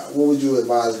 what would you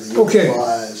advise the youth? Okay.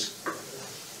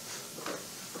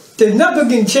 There's nothing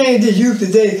can change the youth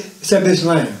today except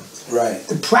Islam. Right.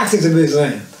 The practice of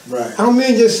Islam. Right. I don't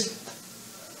mean just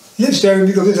lip serving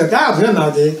because there's 1,000 of them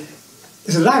out there.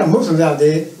 There's a lot of Muslims out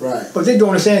there. Right. But they're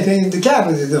doing the same thing the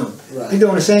Catholics are doing. Right. They're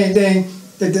doing the same thing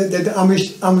that the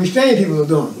unrestrained people are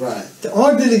doing. Right. The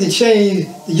only thing that can change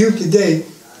the youth today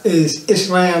is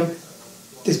Islam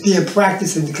that's being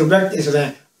practiced in the correct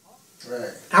Islam.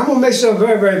 Right. I'm gonna make something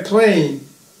very, very plain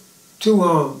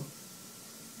to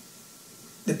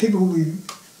the people who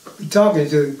we talking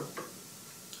to.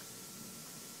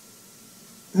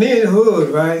 Me in the hood,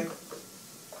 right?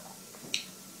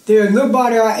 There's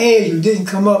nobody our age who didn't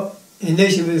come up in the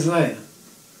nation of Islam,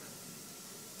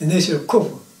 the nation of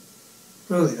Kufr,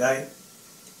 really, right?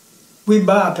 We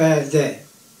bypassed that.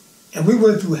 And we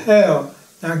went through hell,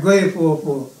 not grateful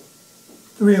for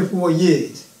 3 or 4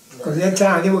 years. Because at that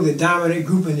time, they were the dominant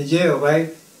group in the jail,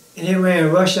 right? And they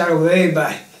ran rush out over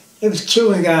everybody. It was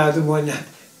killing guys and whatnot.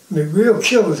 I mean, real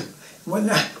killers and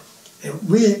whatnot. And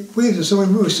we were so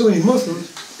many Muslims.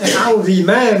 And I was the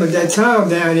Imām at that time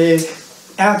down there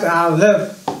after I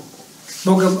left,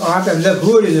 after I left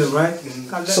Hood in them, right?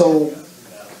 So,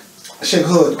 Sheikh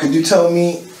Hood, could you tell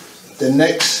me the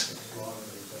next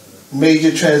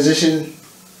major transition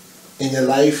in your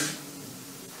life?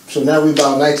 So now we're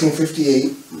about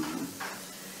 1958,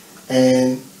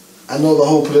 and I know the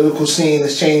whole political scene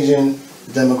is changing,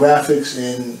 demographics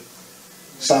in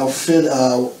South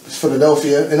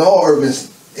Philadelphia, in all urban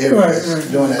areas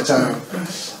during that time.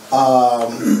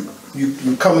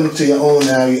 You're coming to your own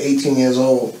now, you're 18 years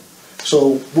old.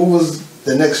 So what was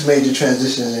the next major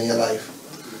transitions in your life?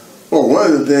 Well, one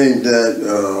of the things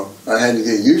that I had to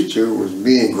get used to was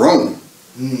being grown.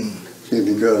 See,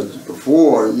 because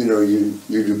before, you know, you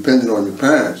depended on your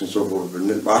parents and so forth.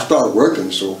 But I started working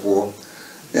and so forth,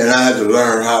 and I had to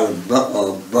learn how to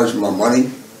budget my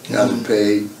money, how to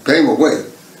pay my way.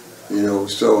 You know,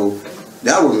 so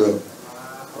that was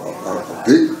a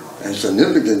big and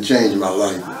significant change in my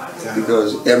life,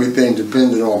 because everything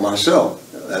depended on myself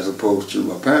as opposed to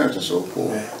my parents and so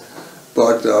forth.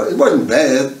 But it wasn't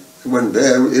bad. It wasn't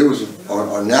bad. It was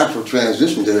a natural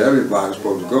transition that everybody was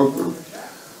supposed to go through.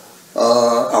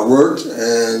 I worked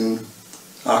and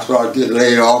I started getting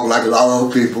laid off like a lot of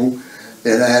other people,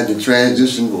 and I had to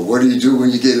transition. Well, what do you do when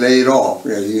you get laid off?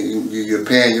 You know, you're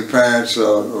paying your parents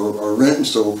a rent and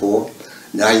so forth.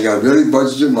 Now you got to really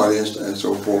budget your money and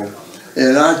so forth.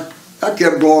 And I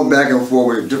kept going back and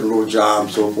forth with different little jobs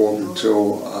and so forth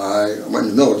until I went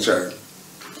in the military.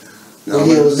 Now, What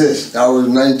year was this? That was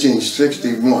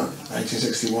 1961.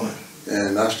 1961.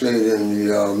 And I stayed in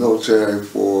the military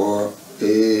for,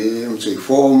 let me see,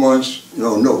 4 months,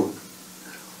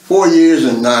 4 years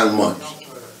and 9 months.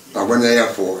 I went in the Air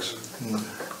Force.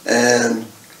 And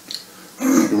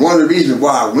one of the reasons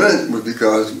why I went was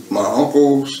because my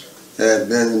uncles had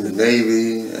been in the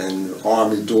Navy and the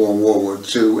Army during World War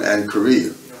II and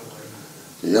Korea.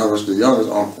 The youngest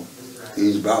uncle,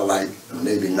 he's about like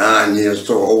maybe 9 years or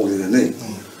so older than me.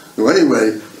 So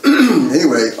anyway,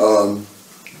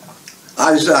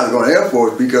 I decided to go to the Air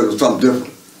Force because it was something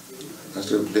different. I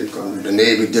said the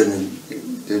Navy didn't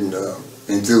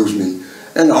enthuse me,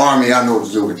 and the Army, I know what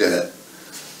to do with that.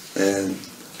 And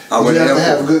I went Did you have to to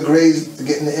have good grades to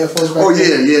get in the Air Force back then? Oh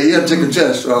yeah, you had to take a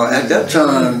test. At that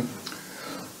time,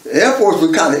 the Air Force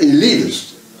was kind of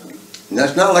elitist, and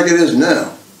that's not like it is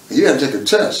now. You had to take a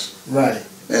test. Right.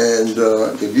 And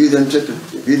if you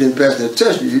didn't pass that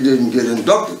test, you didn't get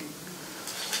inducted.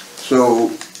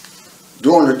 So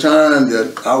during the time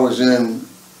that I was in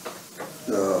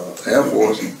the Air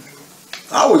Force,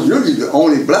 I was really the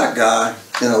only black guy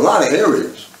in a lot of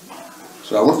areas.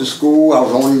 So I went to school. I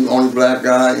was the only black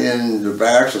guy in the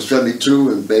barracks of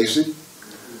 72 in basic.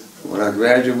 When I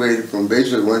graduated from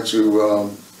basic, I went to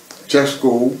tech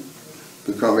school,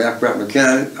 become an aircraft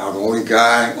mechanic. I was the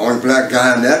only black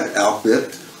guy in that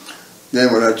outfit.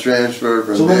 Then when I transferred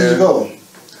from there. So where did you go?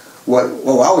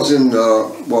 Well, I was in,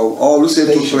 all this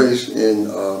took place in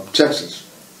Texas.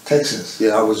 Texas.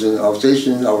 Yeah, I was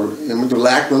stationed, I went to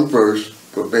Lackland first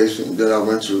for basic, and then I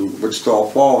went to Wichita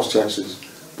Falls, Texas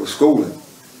for schooling.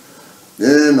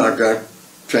 Then I got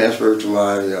transferred to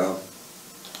my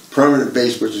permanent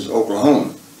base, which is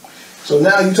Oklahoma. So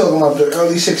now you're talking about the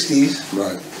early 60s.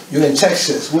 Right. You're in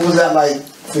Texas. What was that like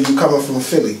for you coming from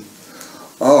Philly?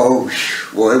 Oh,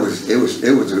 well, it was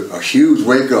a huge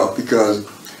wake up, because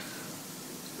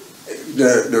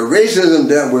the racism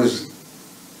that was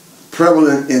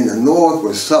prevalent in the North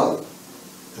was subtle.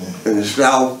 In the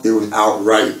South, it was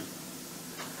outright.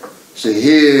 So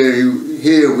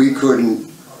here we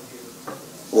couldn't,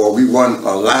 or we weren't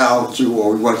allowed to,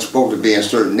 or we weren't supposed to be in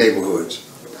certain neighborhoods.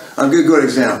 I'll give you a good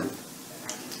example.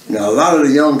 Now, a lot of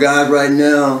the young guys right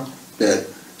now that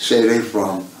say they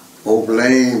from Oak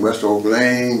Lane, West Oak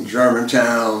Lane,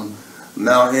 Germantown,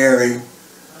 Mount Airy.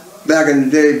 Back in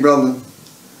the day, brother,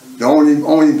 the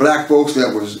only black folks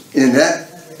that was in that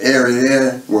area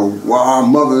there were our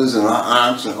mothers and our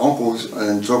aunts and uncles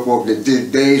and so forth that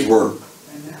did days work.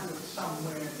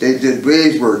 They did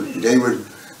days work. They would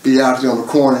be out there on the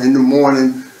corner in the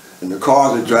morning, and the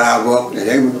cars would drive up, and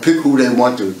they would pick who they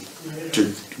want to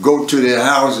go to their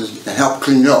houses and help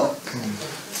clean up.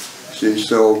 See,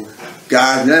 so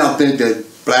guys now think that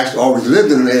blacks always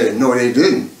lived in the area. No, they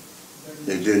didn't.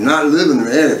 They did not live in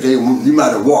the area. You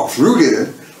might have walked through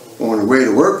there on the way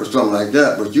to work or something like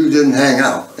that, but you didn't hang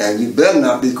out. And you better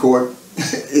not be caught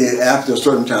after a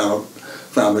certain time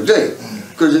of day,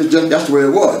 because that's the way it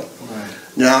was.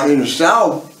 Now in the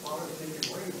South,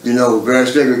 you know, very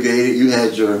segregated. You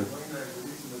had your,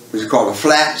 what's called the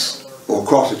flats or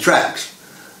across the tracks.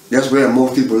 That's where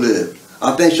most people live.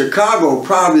 I think Chicago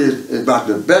probably is about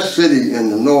the best city in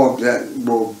the North that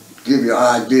will give you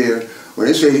an idea. When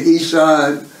they say the East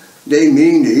Side, they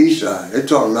mean the East Side. They're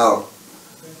talking about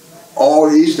all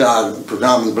the East Side is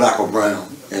predominantly black or brown,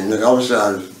 and the other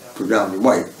side is predominantly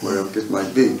white, whatever this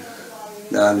might be.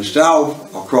 Now in the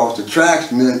South, across the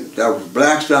tracks meant that was the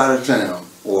black side of town,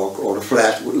 or the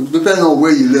flats, depending on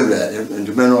where you live at, and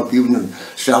depending on people in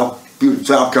South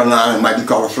Carolina, it might be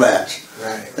called the flats,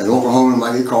 right. And Oklahoma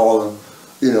might be called,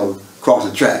 you know, across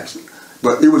the tracks.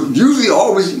 But it was usually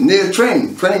always near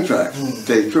train tracks, to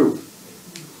tell you the truth.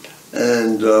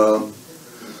 And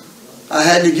I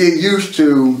had to get used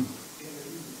to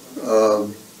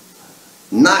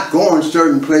not going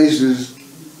certain places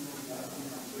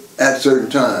at certain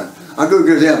time. I'll give you a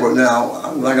good example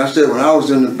now. Like I said, when I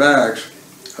was in the barracks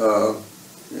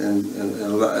in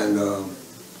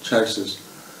Texas,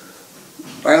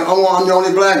 I'm the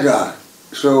only black guy.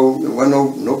 So there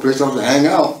wasn't no place else to hang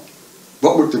out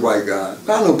but with the white guy.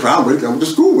 I had no problem with it. I went to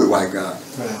school with white guys.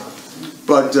 Right.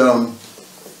 But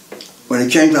when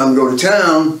it came time to go to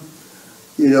town,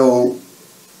 you know,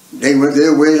 they went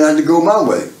their way and I had to go my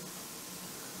way.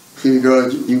 See,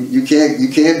 because you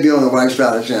can't be on the white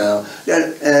side of town.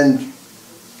 And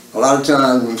a lot of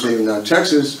times when say now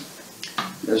Texas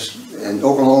and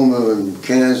Oklahoma and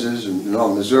Kansas and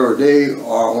Missouri, they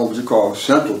are on what you call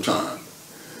Central Time.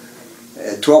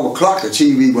 At 12 o'clock the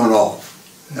TV went off.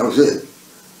 That was it.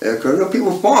 Because you know,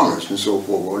 people were farmers and so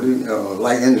forth, or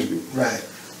light industry. Right.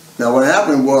 Now what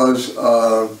happened was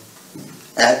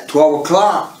at 12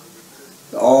 o'clock,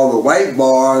 all the white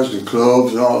bars and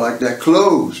clubs and all like that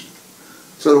closed.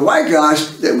 So the white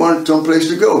guys, they wanted someplace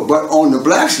to go. But on the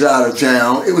black side of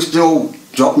town, it was still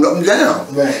jumping up and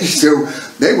down. Right. So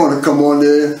they want to come on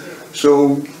there.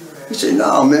 So he said,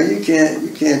 no man, you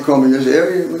can't come in this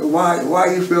area.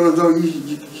 Why you feel as though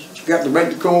you got the right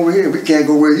to come over here? We can't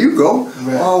go where you go.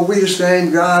 Right. Oh, we the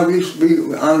same guy, we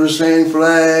under the same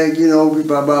flag, you know, we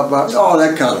blah, blah, blah, all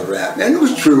that kind of rap. And it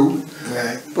was true.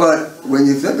 Right. But when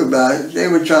you think about it, they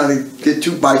were trying to get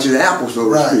two bites of the apple,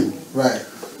 so to speak. Right.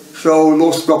 So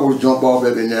little scuffles jump off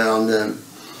every now and then.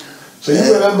 So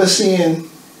you remember seeing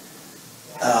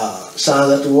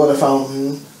signs at the water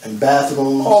fountain and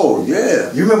bathrooms? Oh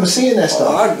yeah. You remember seeing that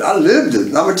stuff? I lived it.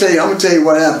 I'm gonna tell you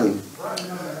what happened.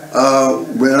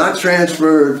 When I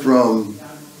transferred from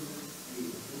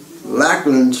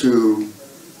Lackland to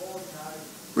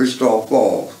Wichita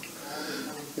Falls,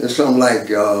 there's something like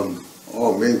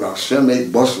maybe about 7,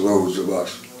 8 bus loads of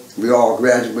us. We all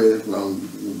graduated from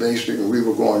basic and we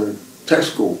were going to tech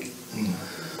school.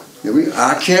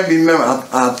 I can't remember,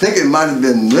 I think it might have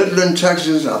been Midland,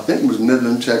 Texas. I think it was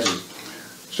Midland, Texas.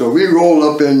 So we rolled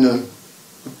up in the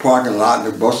parking lot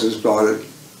and the buses started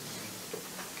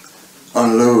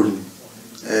unloading.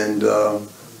 And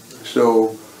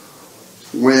so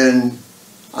when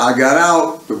I got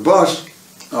out the bus,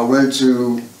 I went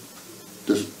to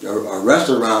a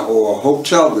restaurant or a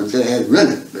hotel that they had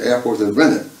rented, the airport had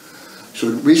rented. So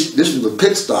this was a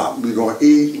pit stop. We were going to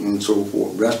eat and so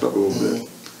forth, rest up a little bit.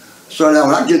 So now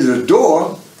when I get to the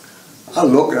door, I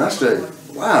look and I say,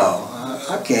 wow,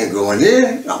 I can't go in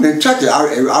there. I'm in Texas.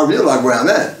 I realize where I'm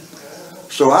at.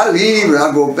 So I leave and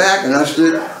I go back and I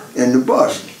sit in the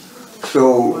bus.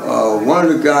 So one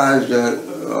of the guys that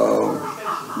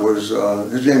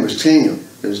his name was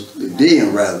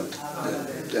Dean rather,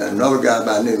 and another guy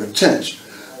by the name of Tench.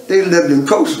 They lived in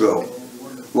Coatesville.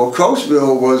 Well,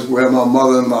 Coatesville was where my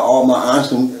mother and all my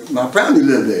aunts and my family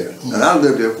lived there. And I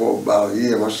lived there for about a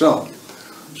year myself.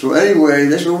 So anyway,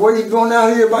 they said, where are you going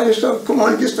out here by yourself? Come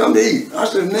on and get something to eat. I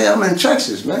said, man, I'm in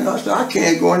Texas, man. I said, I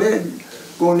can't go in there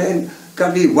and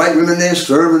got these white women there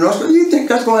serving us. You think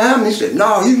that's going to happen? He said,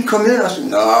 no, you can come in. I said,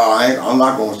 no, I'm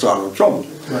not going to start no trouble.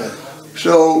 Right.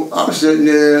 So I'm sitting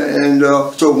there, and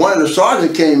so one of the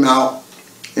sergeants came out,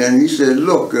 and he said,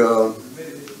 look,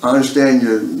 I understand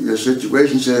your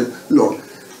situation. He said, look,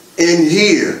 in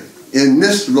here, in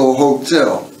this little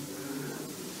hotel,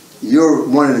 you're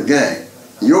one of the gang.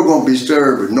 You're going to be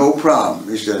served with no problem.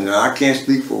 He said, now I can't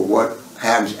speak for what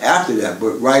happens after that,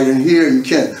 but right in here you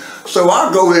can. So I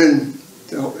go in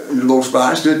the little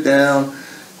spot, I sit down,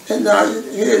 and I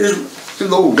hear this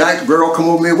little black girl come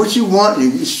over me, what you want?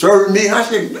 And he served me. I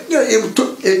said, yeah,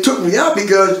 it took me out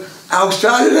because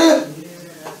outside of that,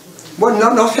 wasn't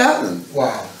nothing else happening.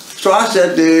 Wow. So I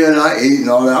sat there and I ate and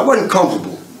all that. I wasn't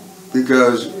comfortable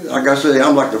because, like I say,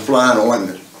 I'm like the flying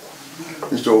ointment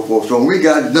and so forth. So when we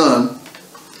got done,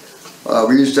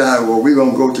 we decided, well, we're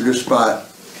going to go to this spot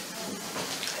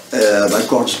And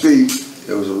across the street,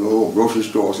 there was a little grocery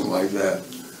store or something like that.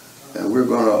 And we're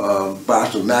gonna buy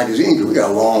some magazines, 'cause we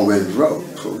got a long way to go.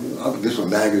 So I could get some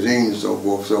magazines and so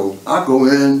forth. So I go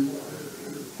in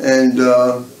and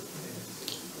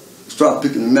start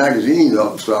picking the magazines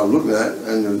up, start looking at it,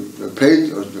 and the page,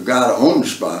 the guy that owned the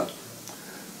spot,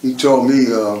 he told me,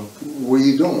 what are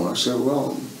you doing? I said,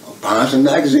 well, I'm buying some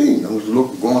magazines. I'm just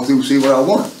going through to see what I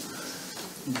want.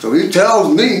 So he tells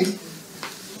me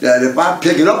that if I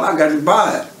pick it up, I got to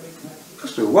buy it. I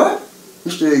said, what? He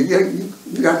said, yeah,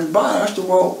 you got to buy it. I said,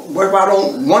 well, what if I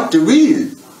don't want to read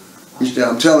it? He said,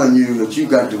 I'm telling you that you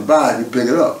got to buy it to pick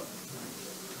it up.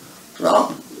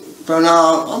 So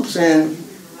now I'm saying,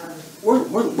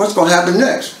 what's going to happen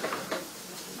next?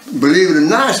 Believe it or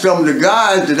not, some of the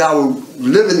guys that I was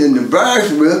living in the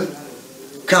barracks with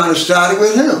kind of started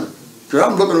with him. So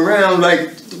I'm looking around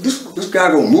like, this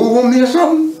guy gonna move on me or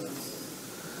something?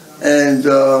 And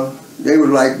they were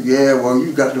like, yeah, well,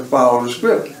 you got to follow the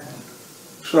script.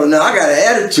 So now I got an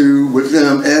attitude with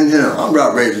them and him. I'm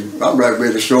about ready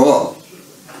to show off.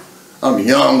 I'm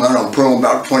young, I done put on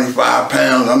about 25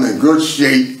 pounds, I'm in good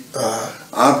shape.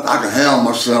 I can handle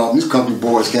myself. These country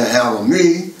boys can't handle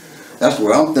me. That's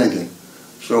what I'm thinking.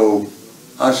 So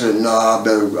I said, no, I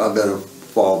better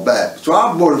fall back. So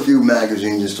I bought a few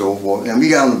magazines and so forth, and we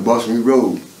got on the bus and we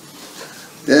rode.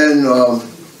 Then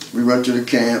we went to the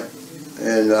camp,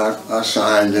 and I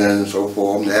signed in and so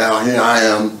forth. Now here I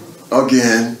am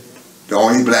again, the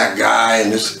only black guy in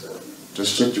this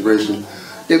situation.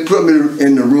 They put me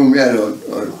in the room. We had a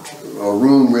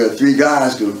room where 3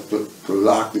 guys could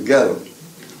lock together.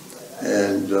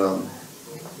 And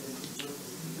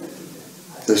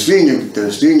the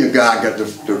senior guy got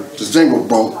the single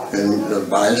bunk and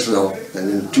by himself, and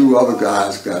then 2 other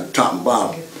guys got top and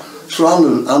bottom. So I'm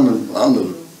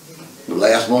the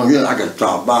last one here. I got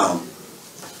top and bottom.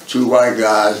 2 white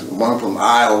guys, one from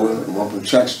Iowa and one from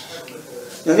Texas.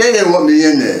 And they didn't want me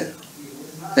in there,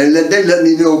 and they let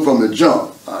me know from the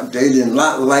jump. They did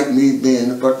not like me being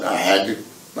the first. I had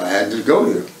to go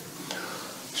there.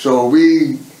 So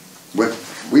we went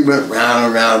round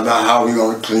and round about how we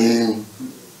gonna clean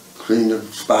the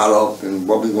spot up and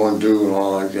what we gonna do and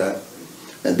all like that.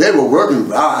 And they were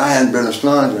working. I hadn't been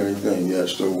assigned or anything yet,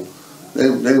 so they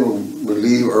would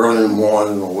leave early in the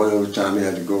morning or whatever time they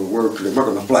had to go to work, because they work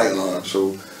on the flight line.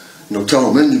 So, tell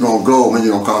them when you're gonna go, when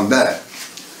you're gonna come back.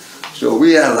 So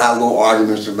we had a lot of little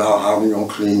arguments about how we gonna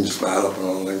clean the spot up and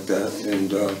all like that.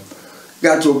 And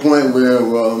got to a point where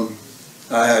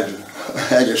I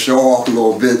had to show off a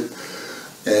little bit.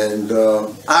 And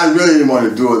I really didn't want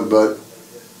to do it, but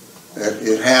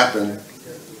it happened.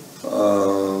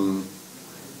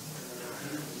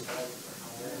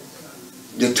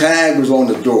 The tag was on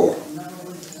the door,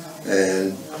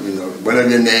 and whatever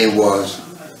your name was,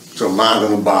 so mine's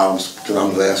on the bottom because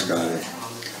I'm the last guy there.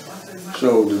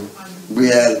 So we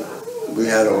had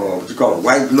a what you call a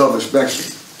white glove inspection.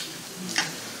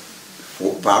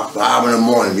 About 5 in the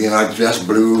morning, me and I dressed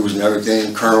blues and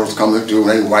everything, colonels coming through,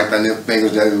 and they wiping their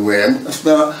fingers everywhere.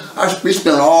 We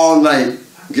spent all night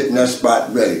getting that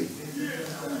spot ready,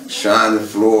 shine the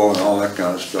floor and all that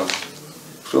kind of stuff.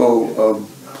 So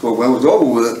when it was over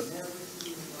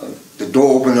with, the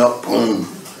door opened up, boom.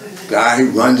 Guy, he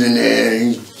runs in there,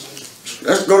 and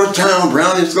let's go to town,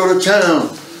 Brownie, let's go to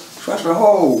town. So I said,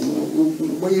 oh,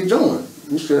 what are you doing?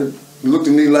 He looked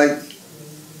at me like,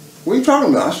 what are you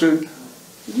talking about? I said,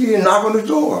 you didn't knock on the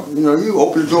door. You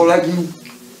open the door like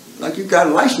you got a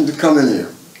license to come in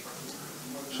here.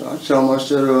 So I tell him, I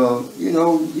said,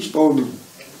 you're supposed to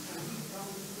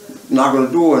knock on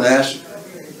the door and ask,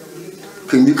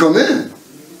 can you come in?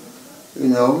 He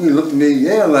looked at me,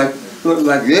 yeah,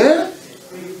 yeah.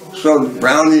 So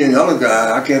Brownie and the other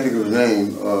guy, I can't think of his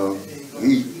name,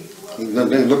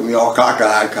 they looked at me all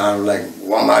cockeyed, kind of like,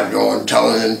 what am I doing,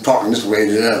 telling and talking this way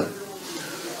to them.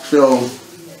 So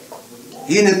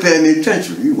he didn't pay any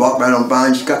attention. He walked right on by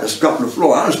and just got the scuff on the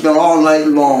floor. I spent all night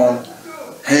long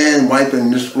hand wiping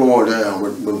this floor down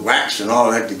with wax and all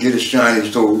that to get it shiny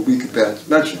so we could pass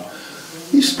inspection.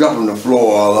 He's scuffing the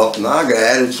floor all up, and I got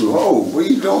attitude. Oh, what are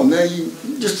you doing, man? You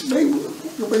just,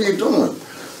 what are you doing?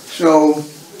 So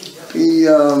he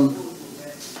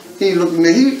looked at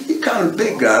me. He kind of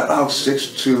big guy, about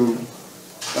 6'2",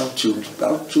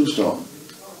 about two something.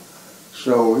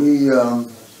 So he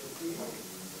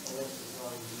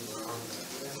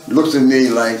looks at me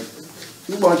like,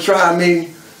 you want to try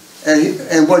me?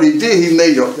 And what he did, he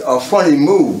made a funny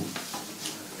move.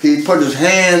 He put his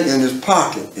hand in his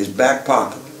pocket, his back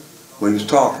pocket, when he was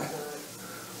talking.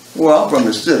 Well, I'm from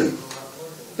the city.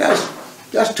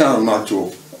 That's tantamount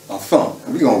to a thump.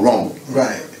 We're gonna rumble.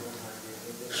 Right.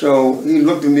 So he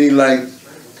looked at me like,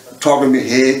 talking to me,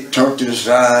 head turned to the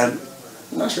side.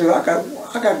 And I said, I got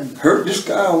hurt this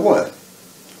guy or what?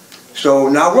 So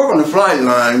now I work on the flight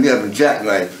line, we have a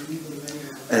jackknife.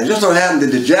 And it just so happened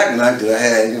that the jackknife that I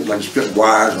had, it was like stripped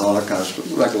wires and all that kind of stuff.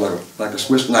 It was like a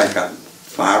Swiss knife, got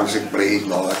 5 or 6 blades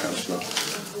and all that kind of stuff.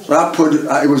 So I put it,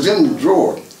 it was in the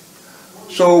drawer.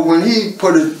 So when he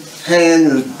put his hand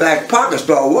in his back pocket,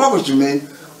 started walking to me,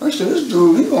 I said, this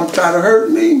dude, he's gonna try to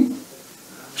hurt me.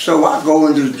 So I go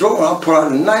into the drawer, I pull out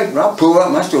the knife, and I pull up,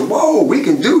 and I said, whoa, we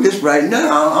can do this right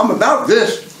now. I'm about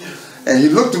this. And he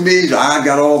looked at me, his eye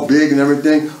got all big and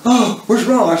everything. Oh, what's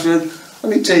wrong? I said,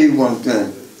 let me tell you one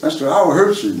thing. I said, I will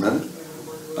hurt you, man.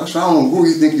 I said, I don't know who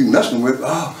you think you're messing with.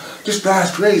 Oh, this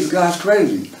guy's crazy, this guy's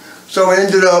crazy. So it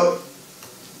ended up,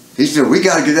 he said, we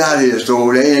got to get out of here.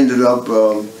 So they ended up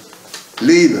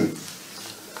leaving.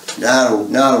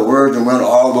 Now the words went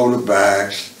all over the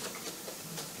backs.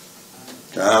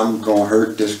 I'm going to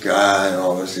hurt this guy and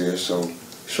all this here. So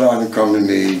Sergeant come to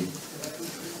me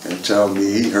and tell me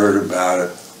he heard about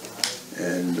it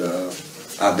and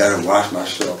I better watch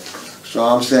myself. So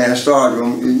I'm saying,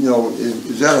 Sergeant, you know,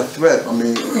 is that a threat? I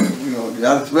mean, you know, is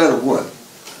that a threat or what?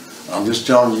 I'm just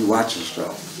telling you, watch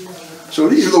yourself. So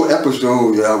these little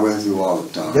episodes that I went through all the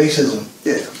time. Racism.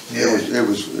 Yeah. It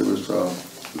was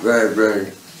very,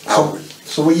 very outward.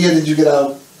 So what year did you get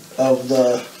out of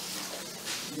the...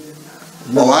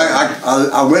 Oh,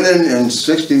 I went in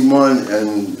 61,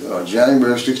 in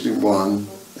January of 61,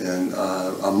 and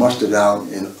I mustered out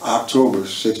in October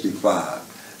 65.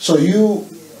 So you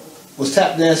was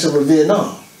tap dancing with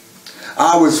Vietnam?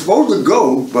 I was supposed to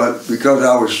go, but because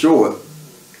I was short,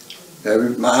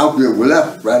 my outfit was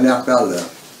left right after I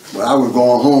left. When I was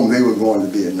going home, they were going to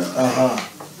Vietnam.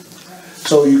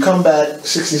 So you come back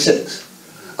 66?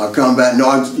 I come back,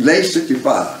 no, late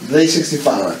 65. Late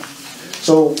 65. Right.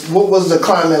 So what was the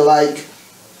climate like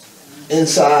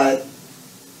inside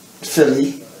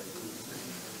Philly?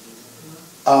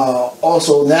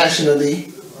 Also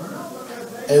nationally,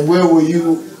 and where were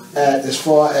you at as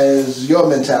far as your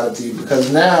mentality? Because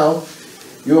now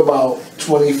you're about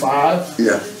 25.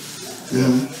 Yeah.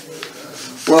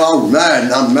 Well, I'm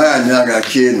married now. I got a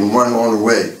kid and one on the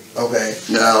way. Okay.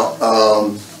 Now,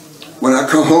 when I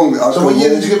come home, so what year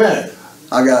did you get married?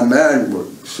 I got married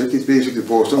 63,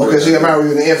 64, something. Okay, so you got married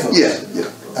when you were in the Air Force?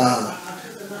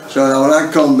 Yeah. So now when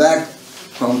I come back,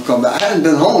 I hadn't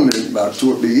been home in about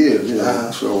 2 or 3 years, you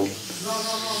know. So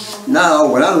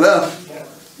now when I left,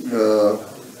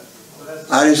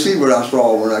 I didn't see what I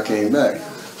saw when I came back.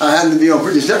 I happened to be on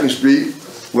 52nd Street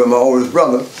with my oldest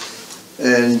brother,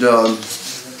 and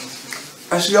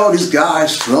I see all these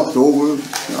guys slumped over.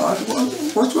 You know, I said,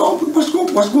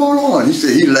 what's going on?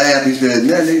 He laughed. He said,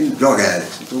 man, they drug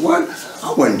addicts. I said, what?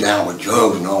 I went down with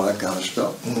drugs and all that kind of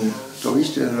stuff. So he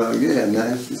said, yeah,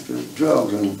 man, it's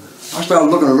drugs. And I started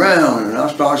looking around, and I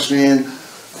started seeing,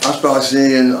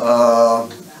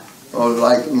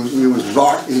 like it was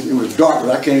dark. It was dark,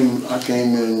 but I came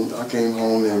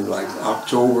home in like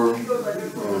October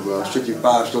of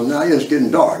 65. So now it's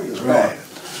getting dark. It's dark.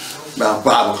 About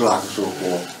 5 o'clock or so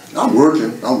forth. I'm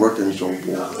working and so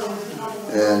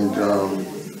forth. And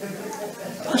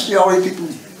I see all these people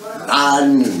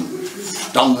riding and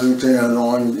stumbling and tearing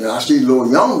on. You know, I see little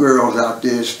young girls out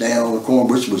there standing on the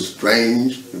corner, which was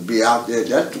strange to be out there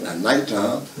at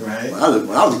nighttime. Right.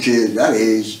 When I was a kid that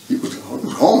age, it was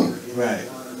home. Right.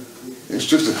 It's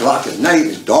 6 o'clock at night,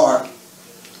 it's dark.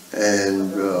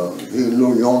 And these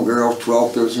little young girls,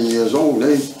 12, 13 years old,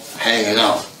 they hanging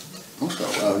out. I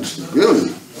thought, well, this is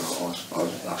really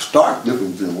a stark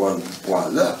difference than what before I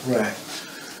left. Right.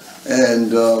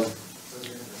 And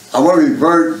I want to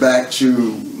revert back to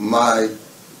my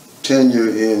tenure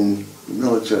in the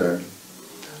military.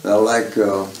 Now, like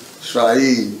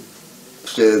Saeed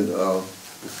said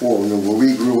before, when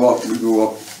we grew up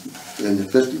in the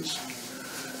 50s.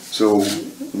 So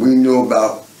we knew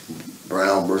about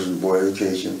Brown versus Board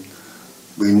education.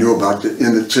 We knew about the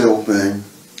in-the-till thing.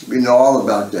 We know all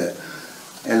about that.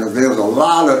 And there was a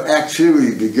lot of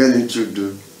activity beginning to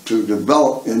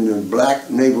develop in the black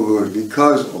neighborhoods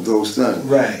because of those things.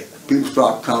 Right. People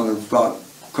start coming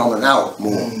out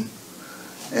more.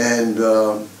 And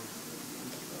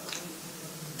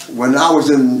when I was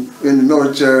in the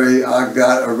military, I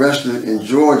got arrested in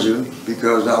Georgia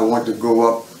because I wanted to go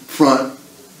up front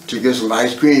to get some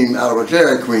ice cream out of a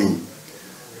Dairy Queen.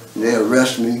 And they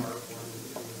arrested me.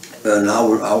 And I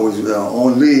was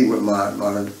on leave with my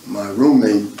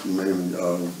roommate named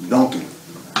Duncan.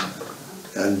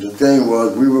 And the thing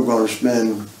was, we were going to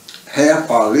spend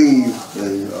half our leave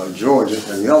in Georgia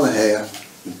and the other half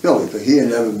in Philly, because he had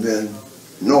never been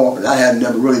north, and I had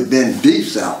never really been deep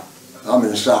south. I'm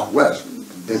in the southwest.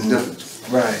 Big difference.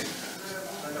 Right.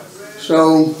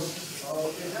 So,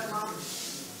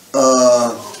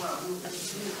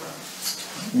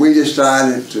 we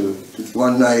decided to,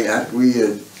 one night after we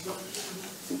had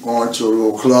gone to a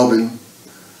little clubbing,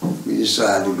 we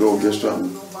decided to go get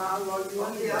some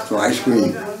ice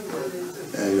cream.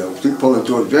 And we pulled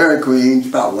into a Dairy Queen,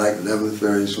 about like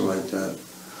 11:30, something like that.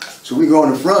 So we go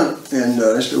in the front, and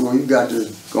they said, well, you got to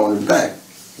go in the back.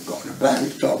 Go in the back,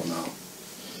 what you talking about?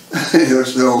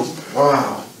 So,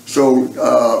 wow. So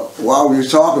while we were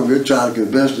talking, we were trying to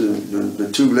convince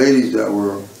the two ladies that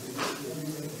were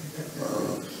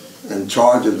in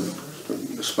charge of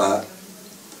the spot.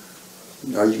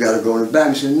 No, you got to go in the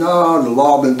back. He said, no, the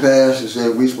law been passed. He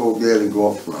said, we supposed to be able to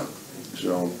go up front.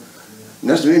 So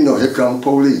next thing you know, here come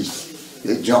police.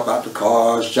 They jump out the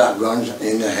cars, shotguns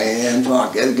in their hands,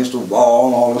 get against the wall,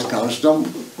 and all this kind of stuff.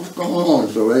 What's going on?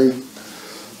 So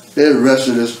they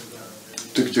arrested us,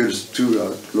 took us to the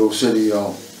little city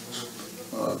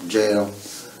jail.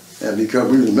 And because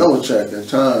we were in the military at that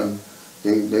time,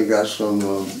 they got some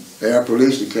air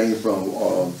police that came from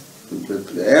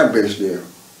the air base there.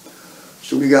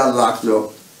 So we got locked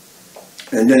up,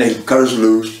 and then they cut us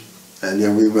loose, and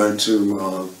then we went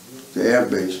to the air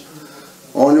base.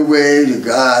 On the way, the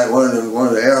guy, one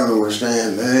of the airmen was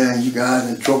saying, man, you guys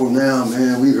in trouble now,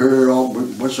 man. We heard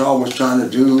what y'all was trying to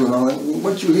do, and I'm like, well,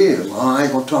 what you hear? Well, I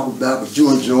ain't gonna talk about, but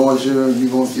you in Georgia, and you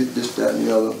gonna get this, that, and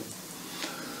the other.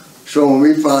 So when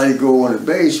we finally go on the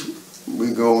base,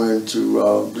 we go into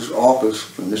this office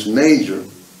from this major.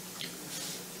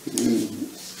 He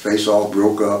face all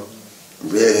broke up,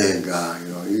 redhead guy,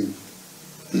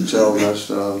 he tells us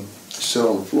to sit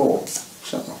on the floor.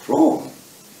 Sit on the floor?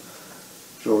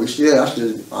 So he said, yeah, I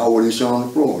said, I already sit on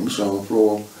the floor. He sat on the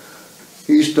floor.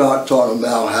 He started talking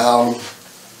about how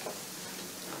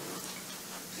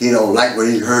he don't like what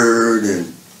he heard,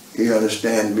 and he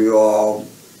understands we all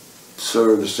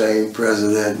serve the same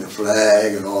president and the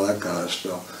flag and all that kind of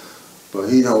stuff. But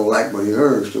he don't like what he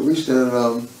heard. So we said,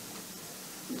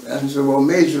 and he said, well,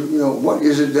 Major, what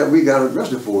is it that we got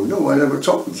arrested for? No one ever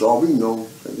told us. All we know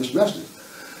is this message.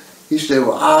 He said,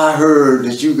 well, I heard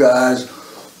that you guys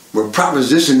were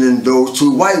propositioning those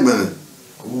two white women.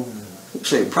 He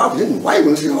said, propositioning white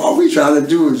women? He said, all we trying to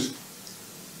do is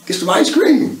get some ice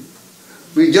cream.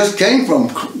 We just came from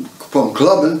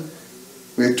clubbing.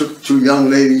 We took two young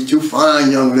ladies, two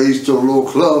fine young ladies, to a little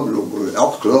club,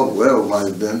 Elks Club, whatever it might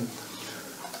have been.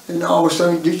 And all of a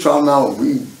sudden, you talking about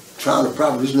we trying to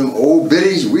proposition them old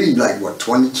biddies. We like, what,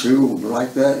 22,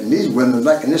 like that. And these women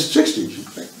like in their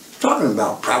 60s, like, talking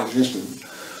about proposition.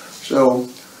 So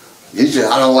he said,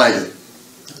 I don't like it.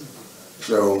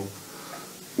 So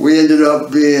we ended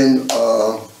up being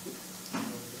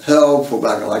held for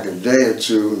like a day or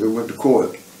two, and we went to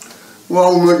court.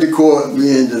 Well, we went to court, we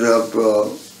ended up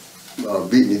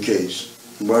beating the case.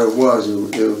 What it was,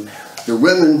 the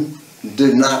women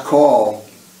did not call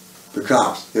the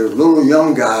cops. There was a little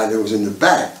young guy that was in the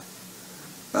back.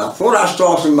 I thought I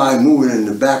saw somebody moving in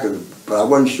the back of it, but I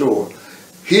wasn't sure.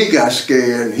 He got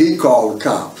scared and he called the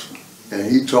cops.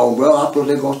 And he told them, well, I thought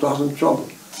they were going to start some trouble.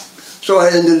 So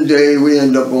at the end of the day, we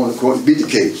ended up going to court and beat the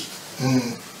case.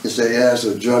 He said, yeah,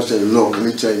 so the judge said, look, let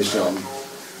me tell you something.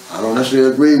 I don't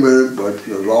necessarily agree with it, but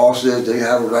the law says they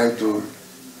have a right to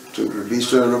be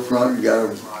served up front. You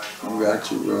got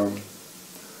to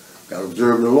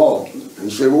observe the law. And he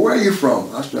said, well, where are you from?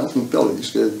 I said, I'm from Philly. He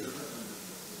said,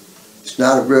 it's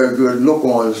not a very good look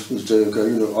on us. He said,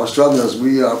 because our Southerners,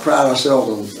 we pride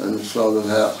ourselves in Southern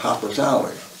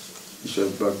hospitality. He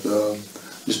said, but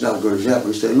it's not a good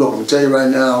example. He said, look, I'm going to tell you right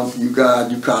now, you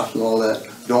guys, you cops and all that,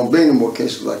 don't bring any more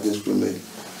cases like this for me.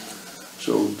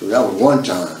 So that was one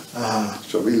time.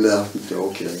 So we left and said,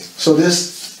 okay. So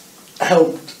this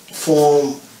helped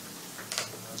form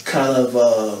kind of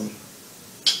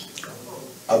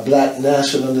a black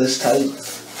nationalist type.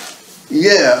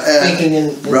 Yeah, and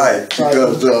thinking right,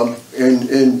 because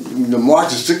in the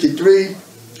March of '63,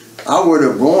 I would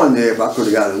have gone there if I could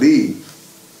have got a leave,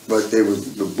 but they were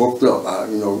booked up.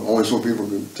 Only some people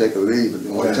could take a leave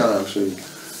at one time. So.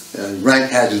 And rank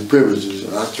has its privileges,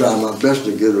 and I tried my best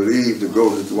to get a leave to go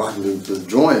to Washington to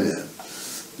join them,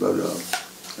 but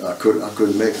I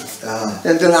couldn't make it.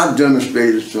 And then I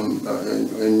demonstrated some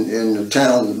in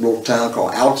the little town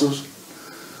called Altus.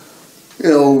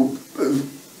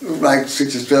 Like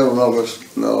 6 or 7 of us.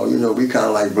 We kind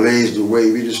of like blazed the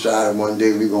way. We decided one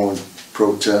day we going to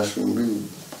protest, and we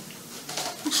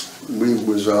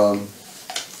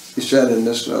sat in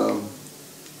this.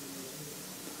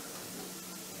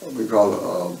 We call it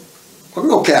a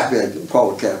little cafe, we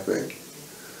call it a cafe.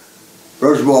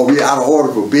 First of all, we out of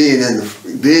order for being in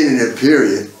that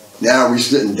period. Now we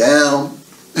sitting down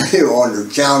on the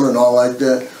counter and all like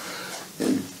that,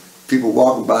 and people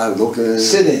walking by looking.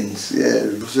 Sit-ins.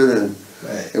 Yeah, sit-in.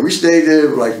 Right. And we stayed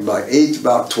there like about 8 to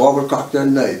about 12 o'clock that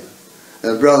night.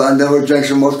 And brother, I never drank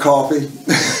so much coffee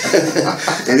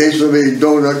and ate so many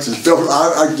donuts and stuff.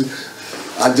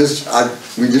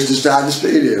 We just decided to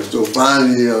stay there. So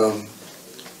finally,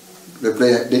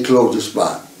 they closed the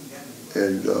spot,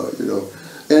 and you know,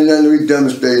 and then we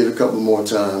demonstrated a couple more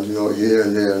times, you know, here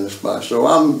and there in the spot. So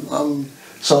I'm.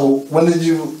 So when did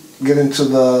you get into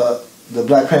the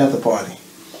Black Panther Party?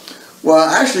 Well,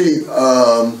 actually,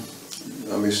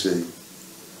 let me see.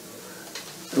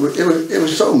 It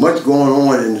was so much going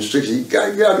on in the 60s. You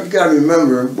got to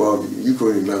remember. Well, you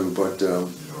couldn't remember, but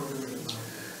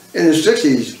in the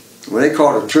 60s, when they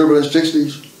called it turbulent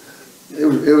 60s, it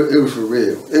was for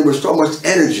real. It was so much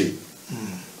energy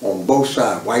on both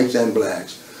sides, whites and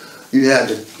blacks. You had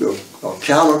the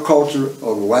counterculture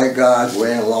of the white guys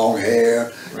wearing long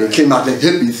hair. Right. They came out the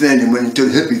hippie thing and went into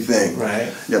the hippie thing.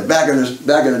 Right. Now, back in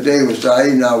the day when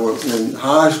Saeed and I were in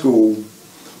high school,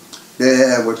 they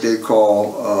had what they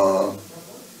call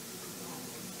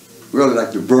really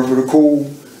like the birth of the cool.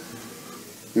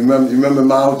 You remember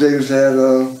Miles Davis had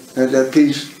that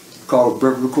piece called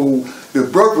Birth of the Cool? The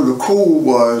birth of the cool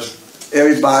was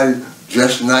everybody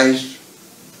dressed nice,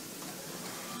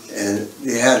 and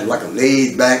they had like a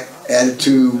laid back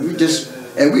attitude. We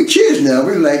kids now,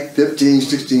 we like 15,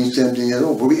 16, 17 years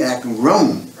old, but we acting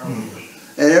grown.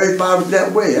 And everybody was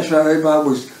that way. That's why everybody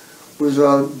was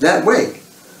that way.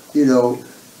 You know,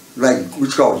 like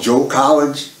what's called Joe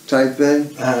College type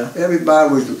thing. Everybody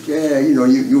was, yeah, you know,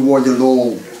 you wore your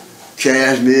little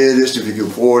cashmere, this if you could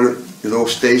afford it, your little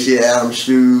Stacey Adams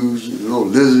shoes, your little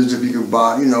lizards if you could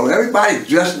buy, you know, everybody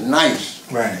dressed nice.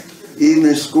 Right. Even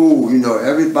in school, you know,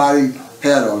 everybody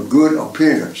had a good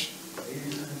appearance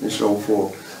and so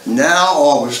forth. Now,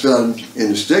 all of a sudden, in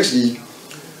the 60s,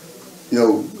 you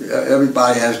know,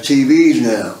 everybody has TVs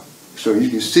now. So you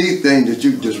can see things that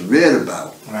you just read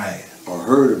about. Right. Or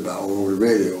heard about over the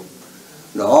radio.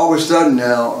 Now, all of a sudden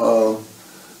now,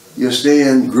 you're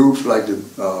seeing groups like the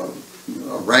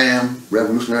RAM,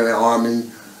 Revolutionary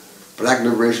Army, Black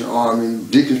Liberation Army,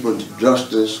 Deacons for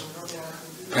Justice,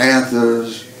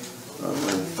 Panthers,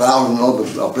 1,000 other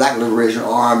Black Liberation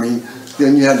Army.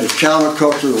 Then you have the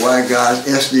counterculture, the white guys,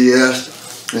 SDS,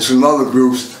 and some other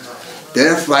groups.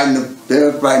 They're fighting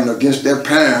against their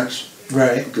parents,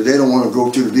 right? Because they don't want to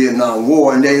go to the Vietnam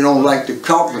War, and they don't like the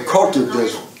culture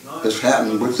that's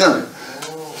happening with them.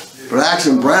 Blacks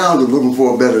and browns are looking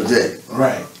for a better day.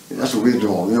 Right. And that's what we're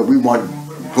doing. You know, we want to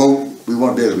vote. We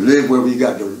want to be able to live where we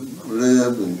got to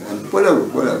live, and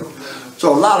whatever.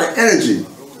 So a lot of energy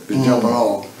is jumping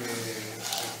off.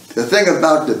 The thing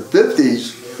about the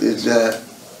 50s is that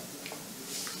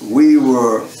we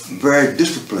were very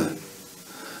disciplined.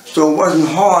 So it wasn't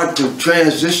hard to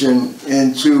transition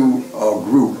into a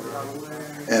group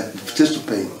and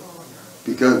participate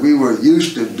because we were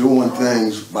used to doing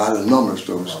things by the numbers,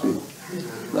 so to speak.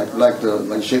 Like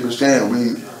Sheikh was saying,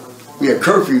 we had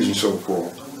curfews and so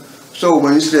forth. So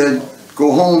when he said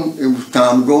go home, it was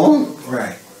time to go home.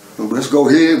 Right. And let's go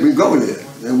here, we go there.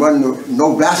 There wasn't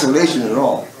no vacillation at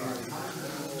all.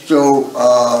 So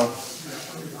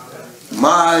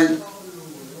my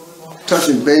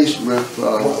touching base with...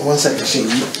 one second, Sheikh.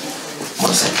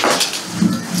 1 second.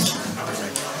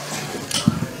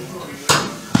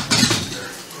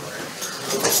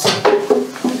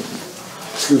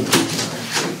 Excuse me.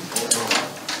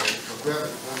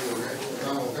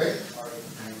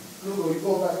 You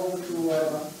go back over to...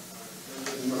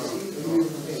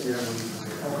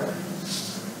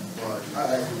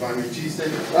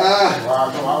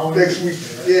 Next week,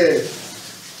 yeah.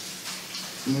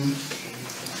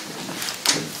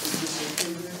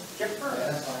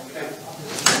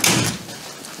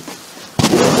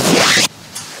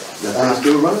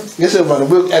 Still running? Yes, sir, brother.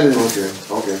 We'll edit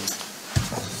it. Okay.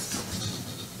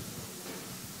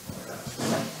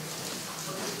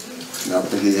 Now I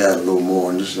think he had a little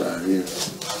more on this side here.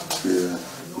 Yeah,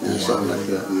 something like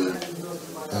that.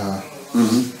 Yeah.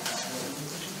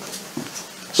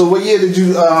 So what year did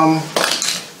you join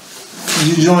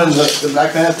the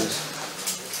Black Panthers?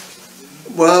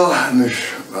 Well,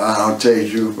 I'll tell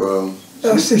you from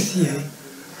 68.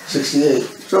 68.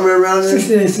 Somewhere around there?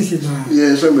 68, 69.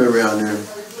 Yeah, somewhere around there.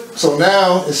 So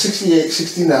now it's 68,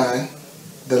 69.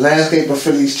 The landscape of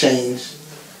Philly's changed.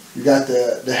 You got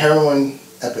the heroin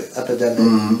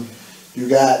epidemic. You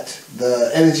got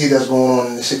the energy that's going on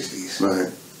in the 60s.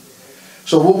 Right.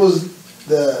 So what was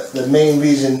the main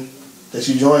reason that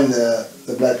you joined the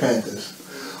Black Panthers?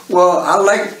 Well, I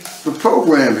like the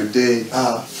program that they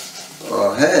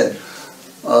had.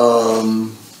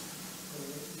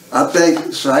 I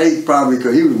think Saeed probably,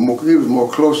 because he was more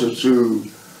closer to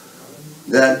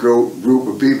that group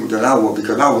of people than I was,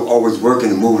 because I was always working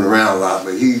and moving around a lot,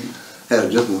 but he had a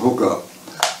different hookup.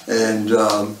 And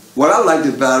what I liked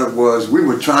about it was we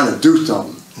were trying to do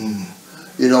something.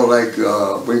 You know, like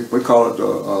we call it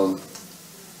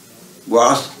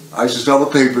well, I used to sell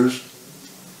the papers,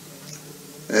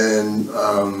 and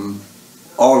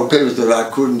all the papers that I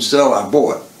couldn't sell, I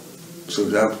bought. So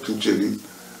that contributed.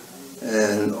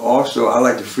 And also, I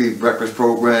like the free breakfast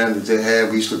program that they have.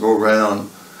 We used to go around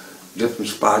different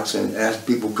spots and ask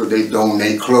people, could they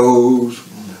donate clothes,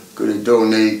 could they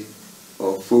donate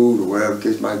food, or whatever the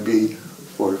case might be,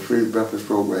 for the free breakfast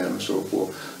program and so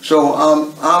forth. So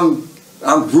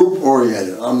I'm group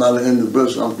oriented. I'm not an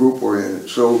individual. I'm group oriented.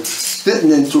 So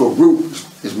fitting into a group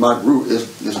is my group.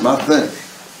 Is my thing.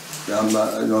 I'm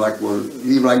not, you know, like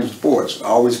even like in sports. I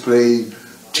always played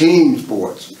team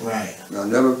sports. Right. I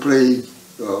never played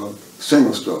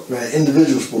single stuff. Right.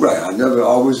 Individual sports. Right.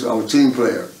 I'm a team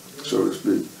player, so to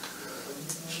speak.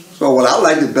 So what I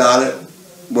liked about it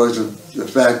was the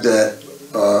fact that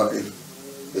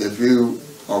if you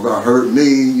are gonna hurt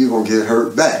me, you're gonna get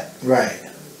hurt back. Right.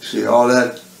 See, all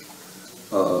that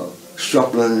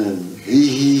shuffling and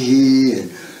he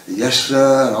and yes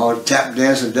sir and all the tap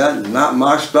dancing, that's not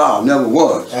my style, never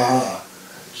was.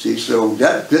 See, so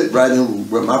that fit right in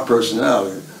with my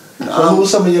personality. So who were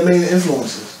some of your main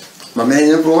influences? My main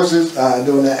influences?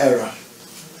 During that era?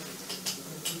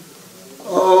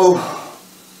 Oh,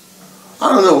 I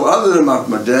don't know, other than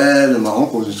my dad and my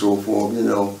uncles and so forth, you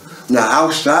know. Now,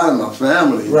 outside of my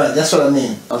family. Right, that's what I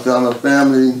mean. Outside of my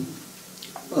family,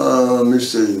 let me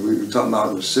see, we were talking about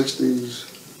in the 60s.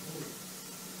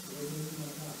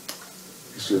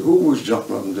 So who was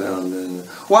jumping up and down then?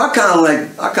 Well, I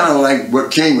kind of like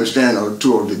what King was saying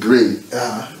to a degree.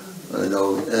 You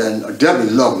know, and I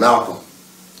definitely love Malcolm.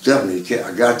 Definitely,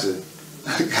 I got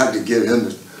to give him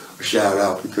a shout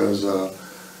out, because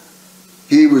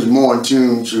he was more in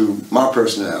tune to my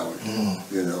personality.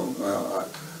 You know,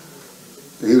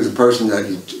 he was a person that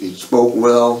he spoke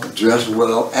well, dressed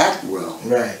well, acted well.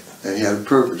 Right. And he had a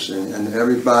purpose, and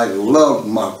everybody loved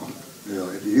Malcolm. You know,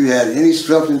 if you had any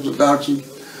substance about you,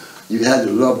 you had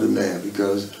to love the man,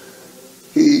 because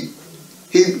he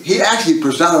actually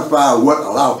personified what a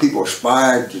lot of people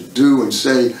aspired to do and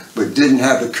say, but didn't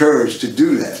have the courage to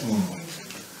do that.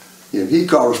 You know, he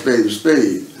called a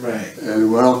spade, right? And we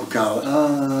went off kind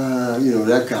of, you know,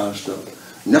 that kind of stuff.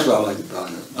 And that's what I liked about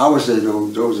him. I would say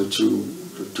those are the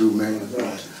two main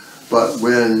things. But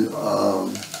when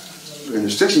in the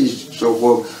 60s, so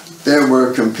forth, there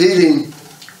were competing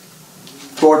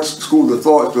schools of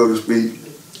thought, so to speak,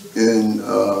 in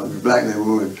the black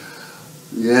neighborhood.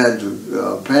 You had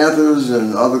the Panthers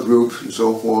and other groups and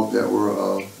so forth that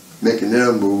were making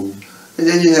their move. And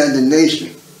then you had the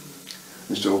Nation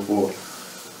and so forth.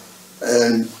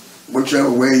 And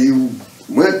whichever way you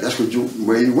went, that's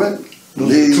where you went.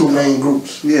 Those are two main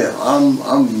groups. Yeah,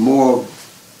 I'm more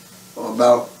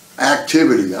about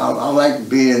activity. I like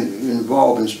being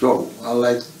involved in struggle. I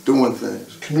like doing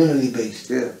things. Community based.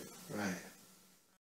 Yeah.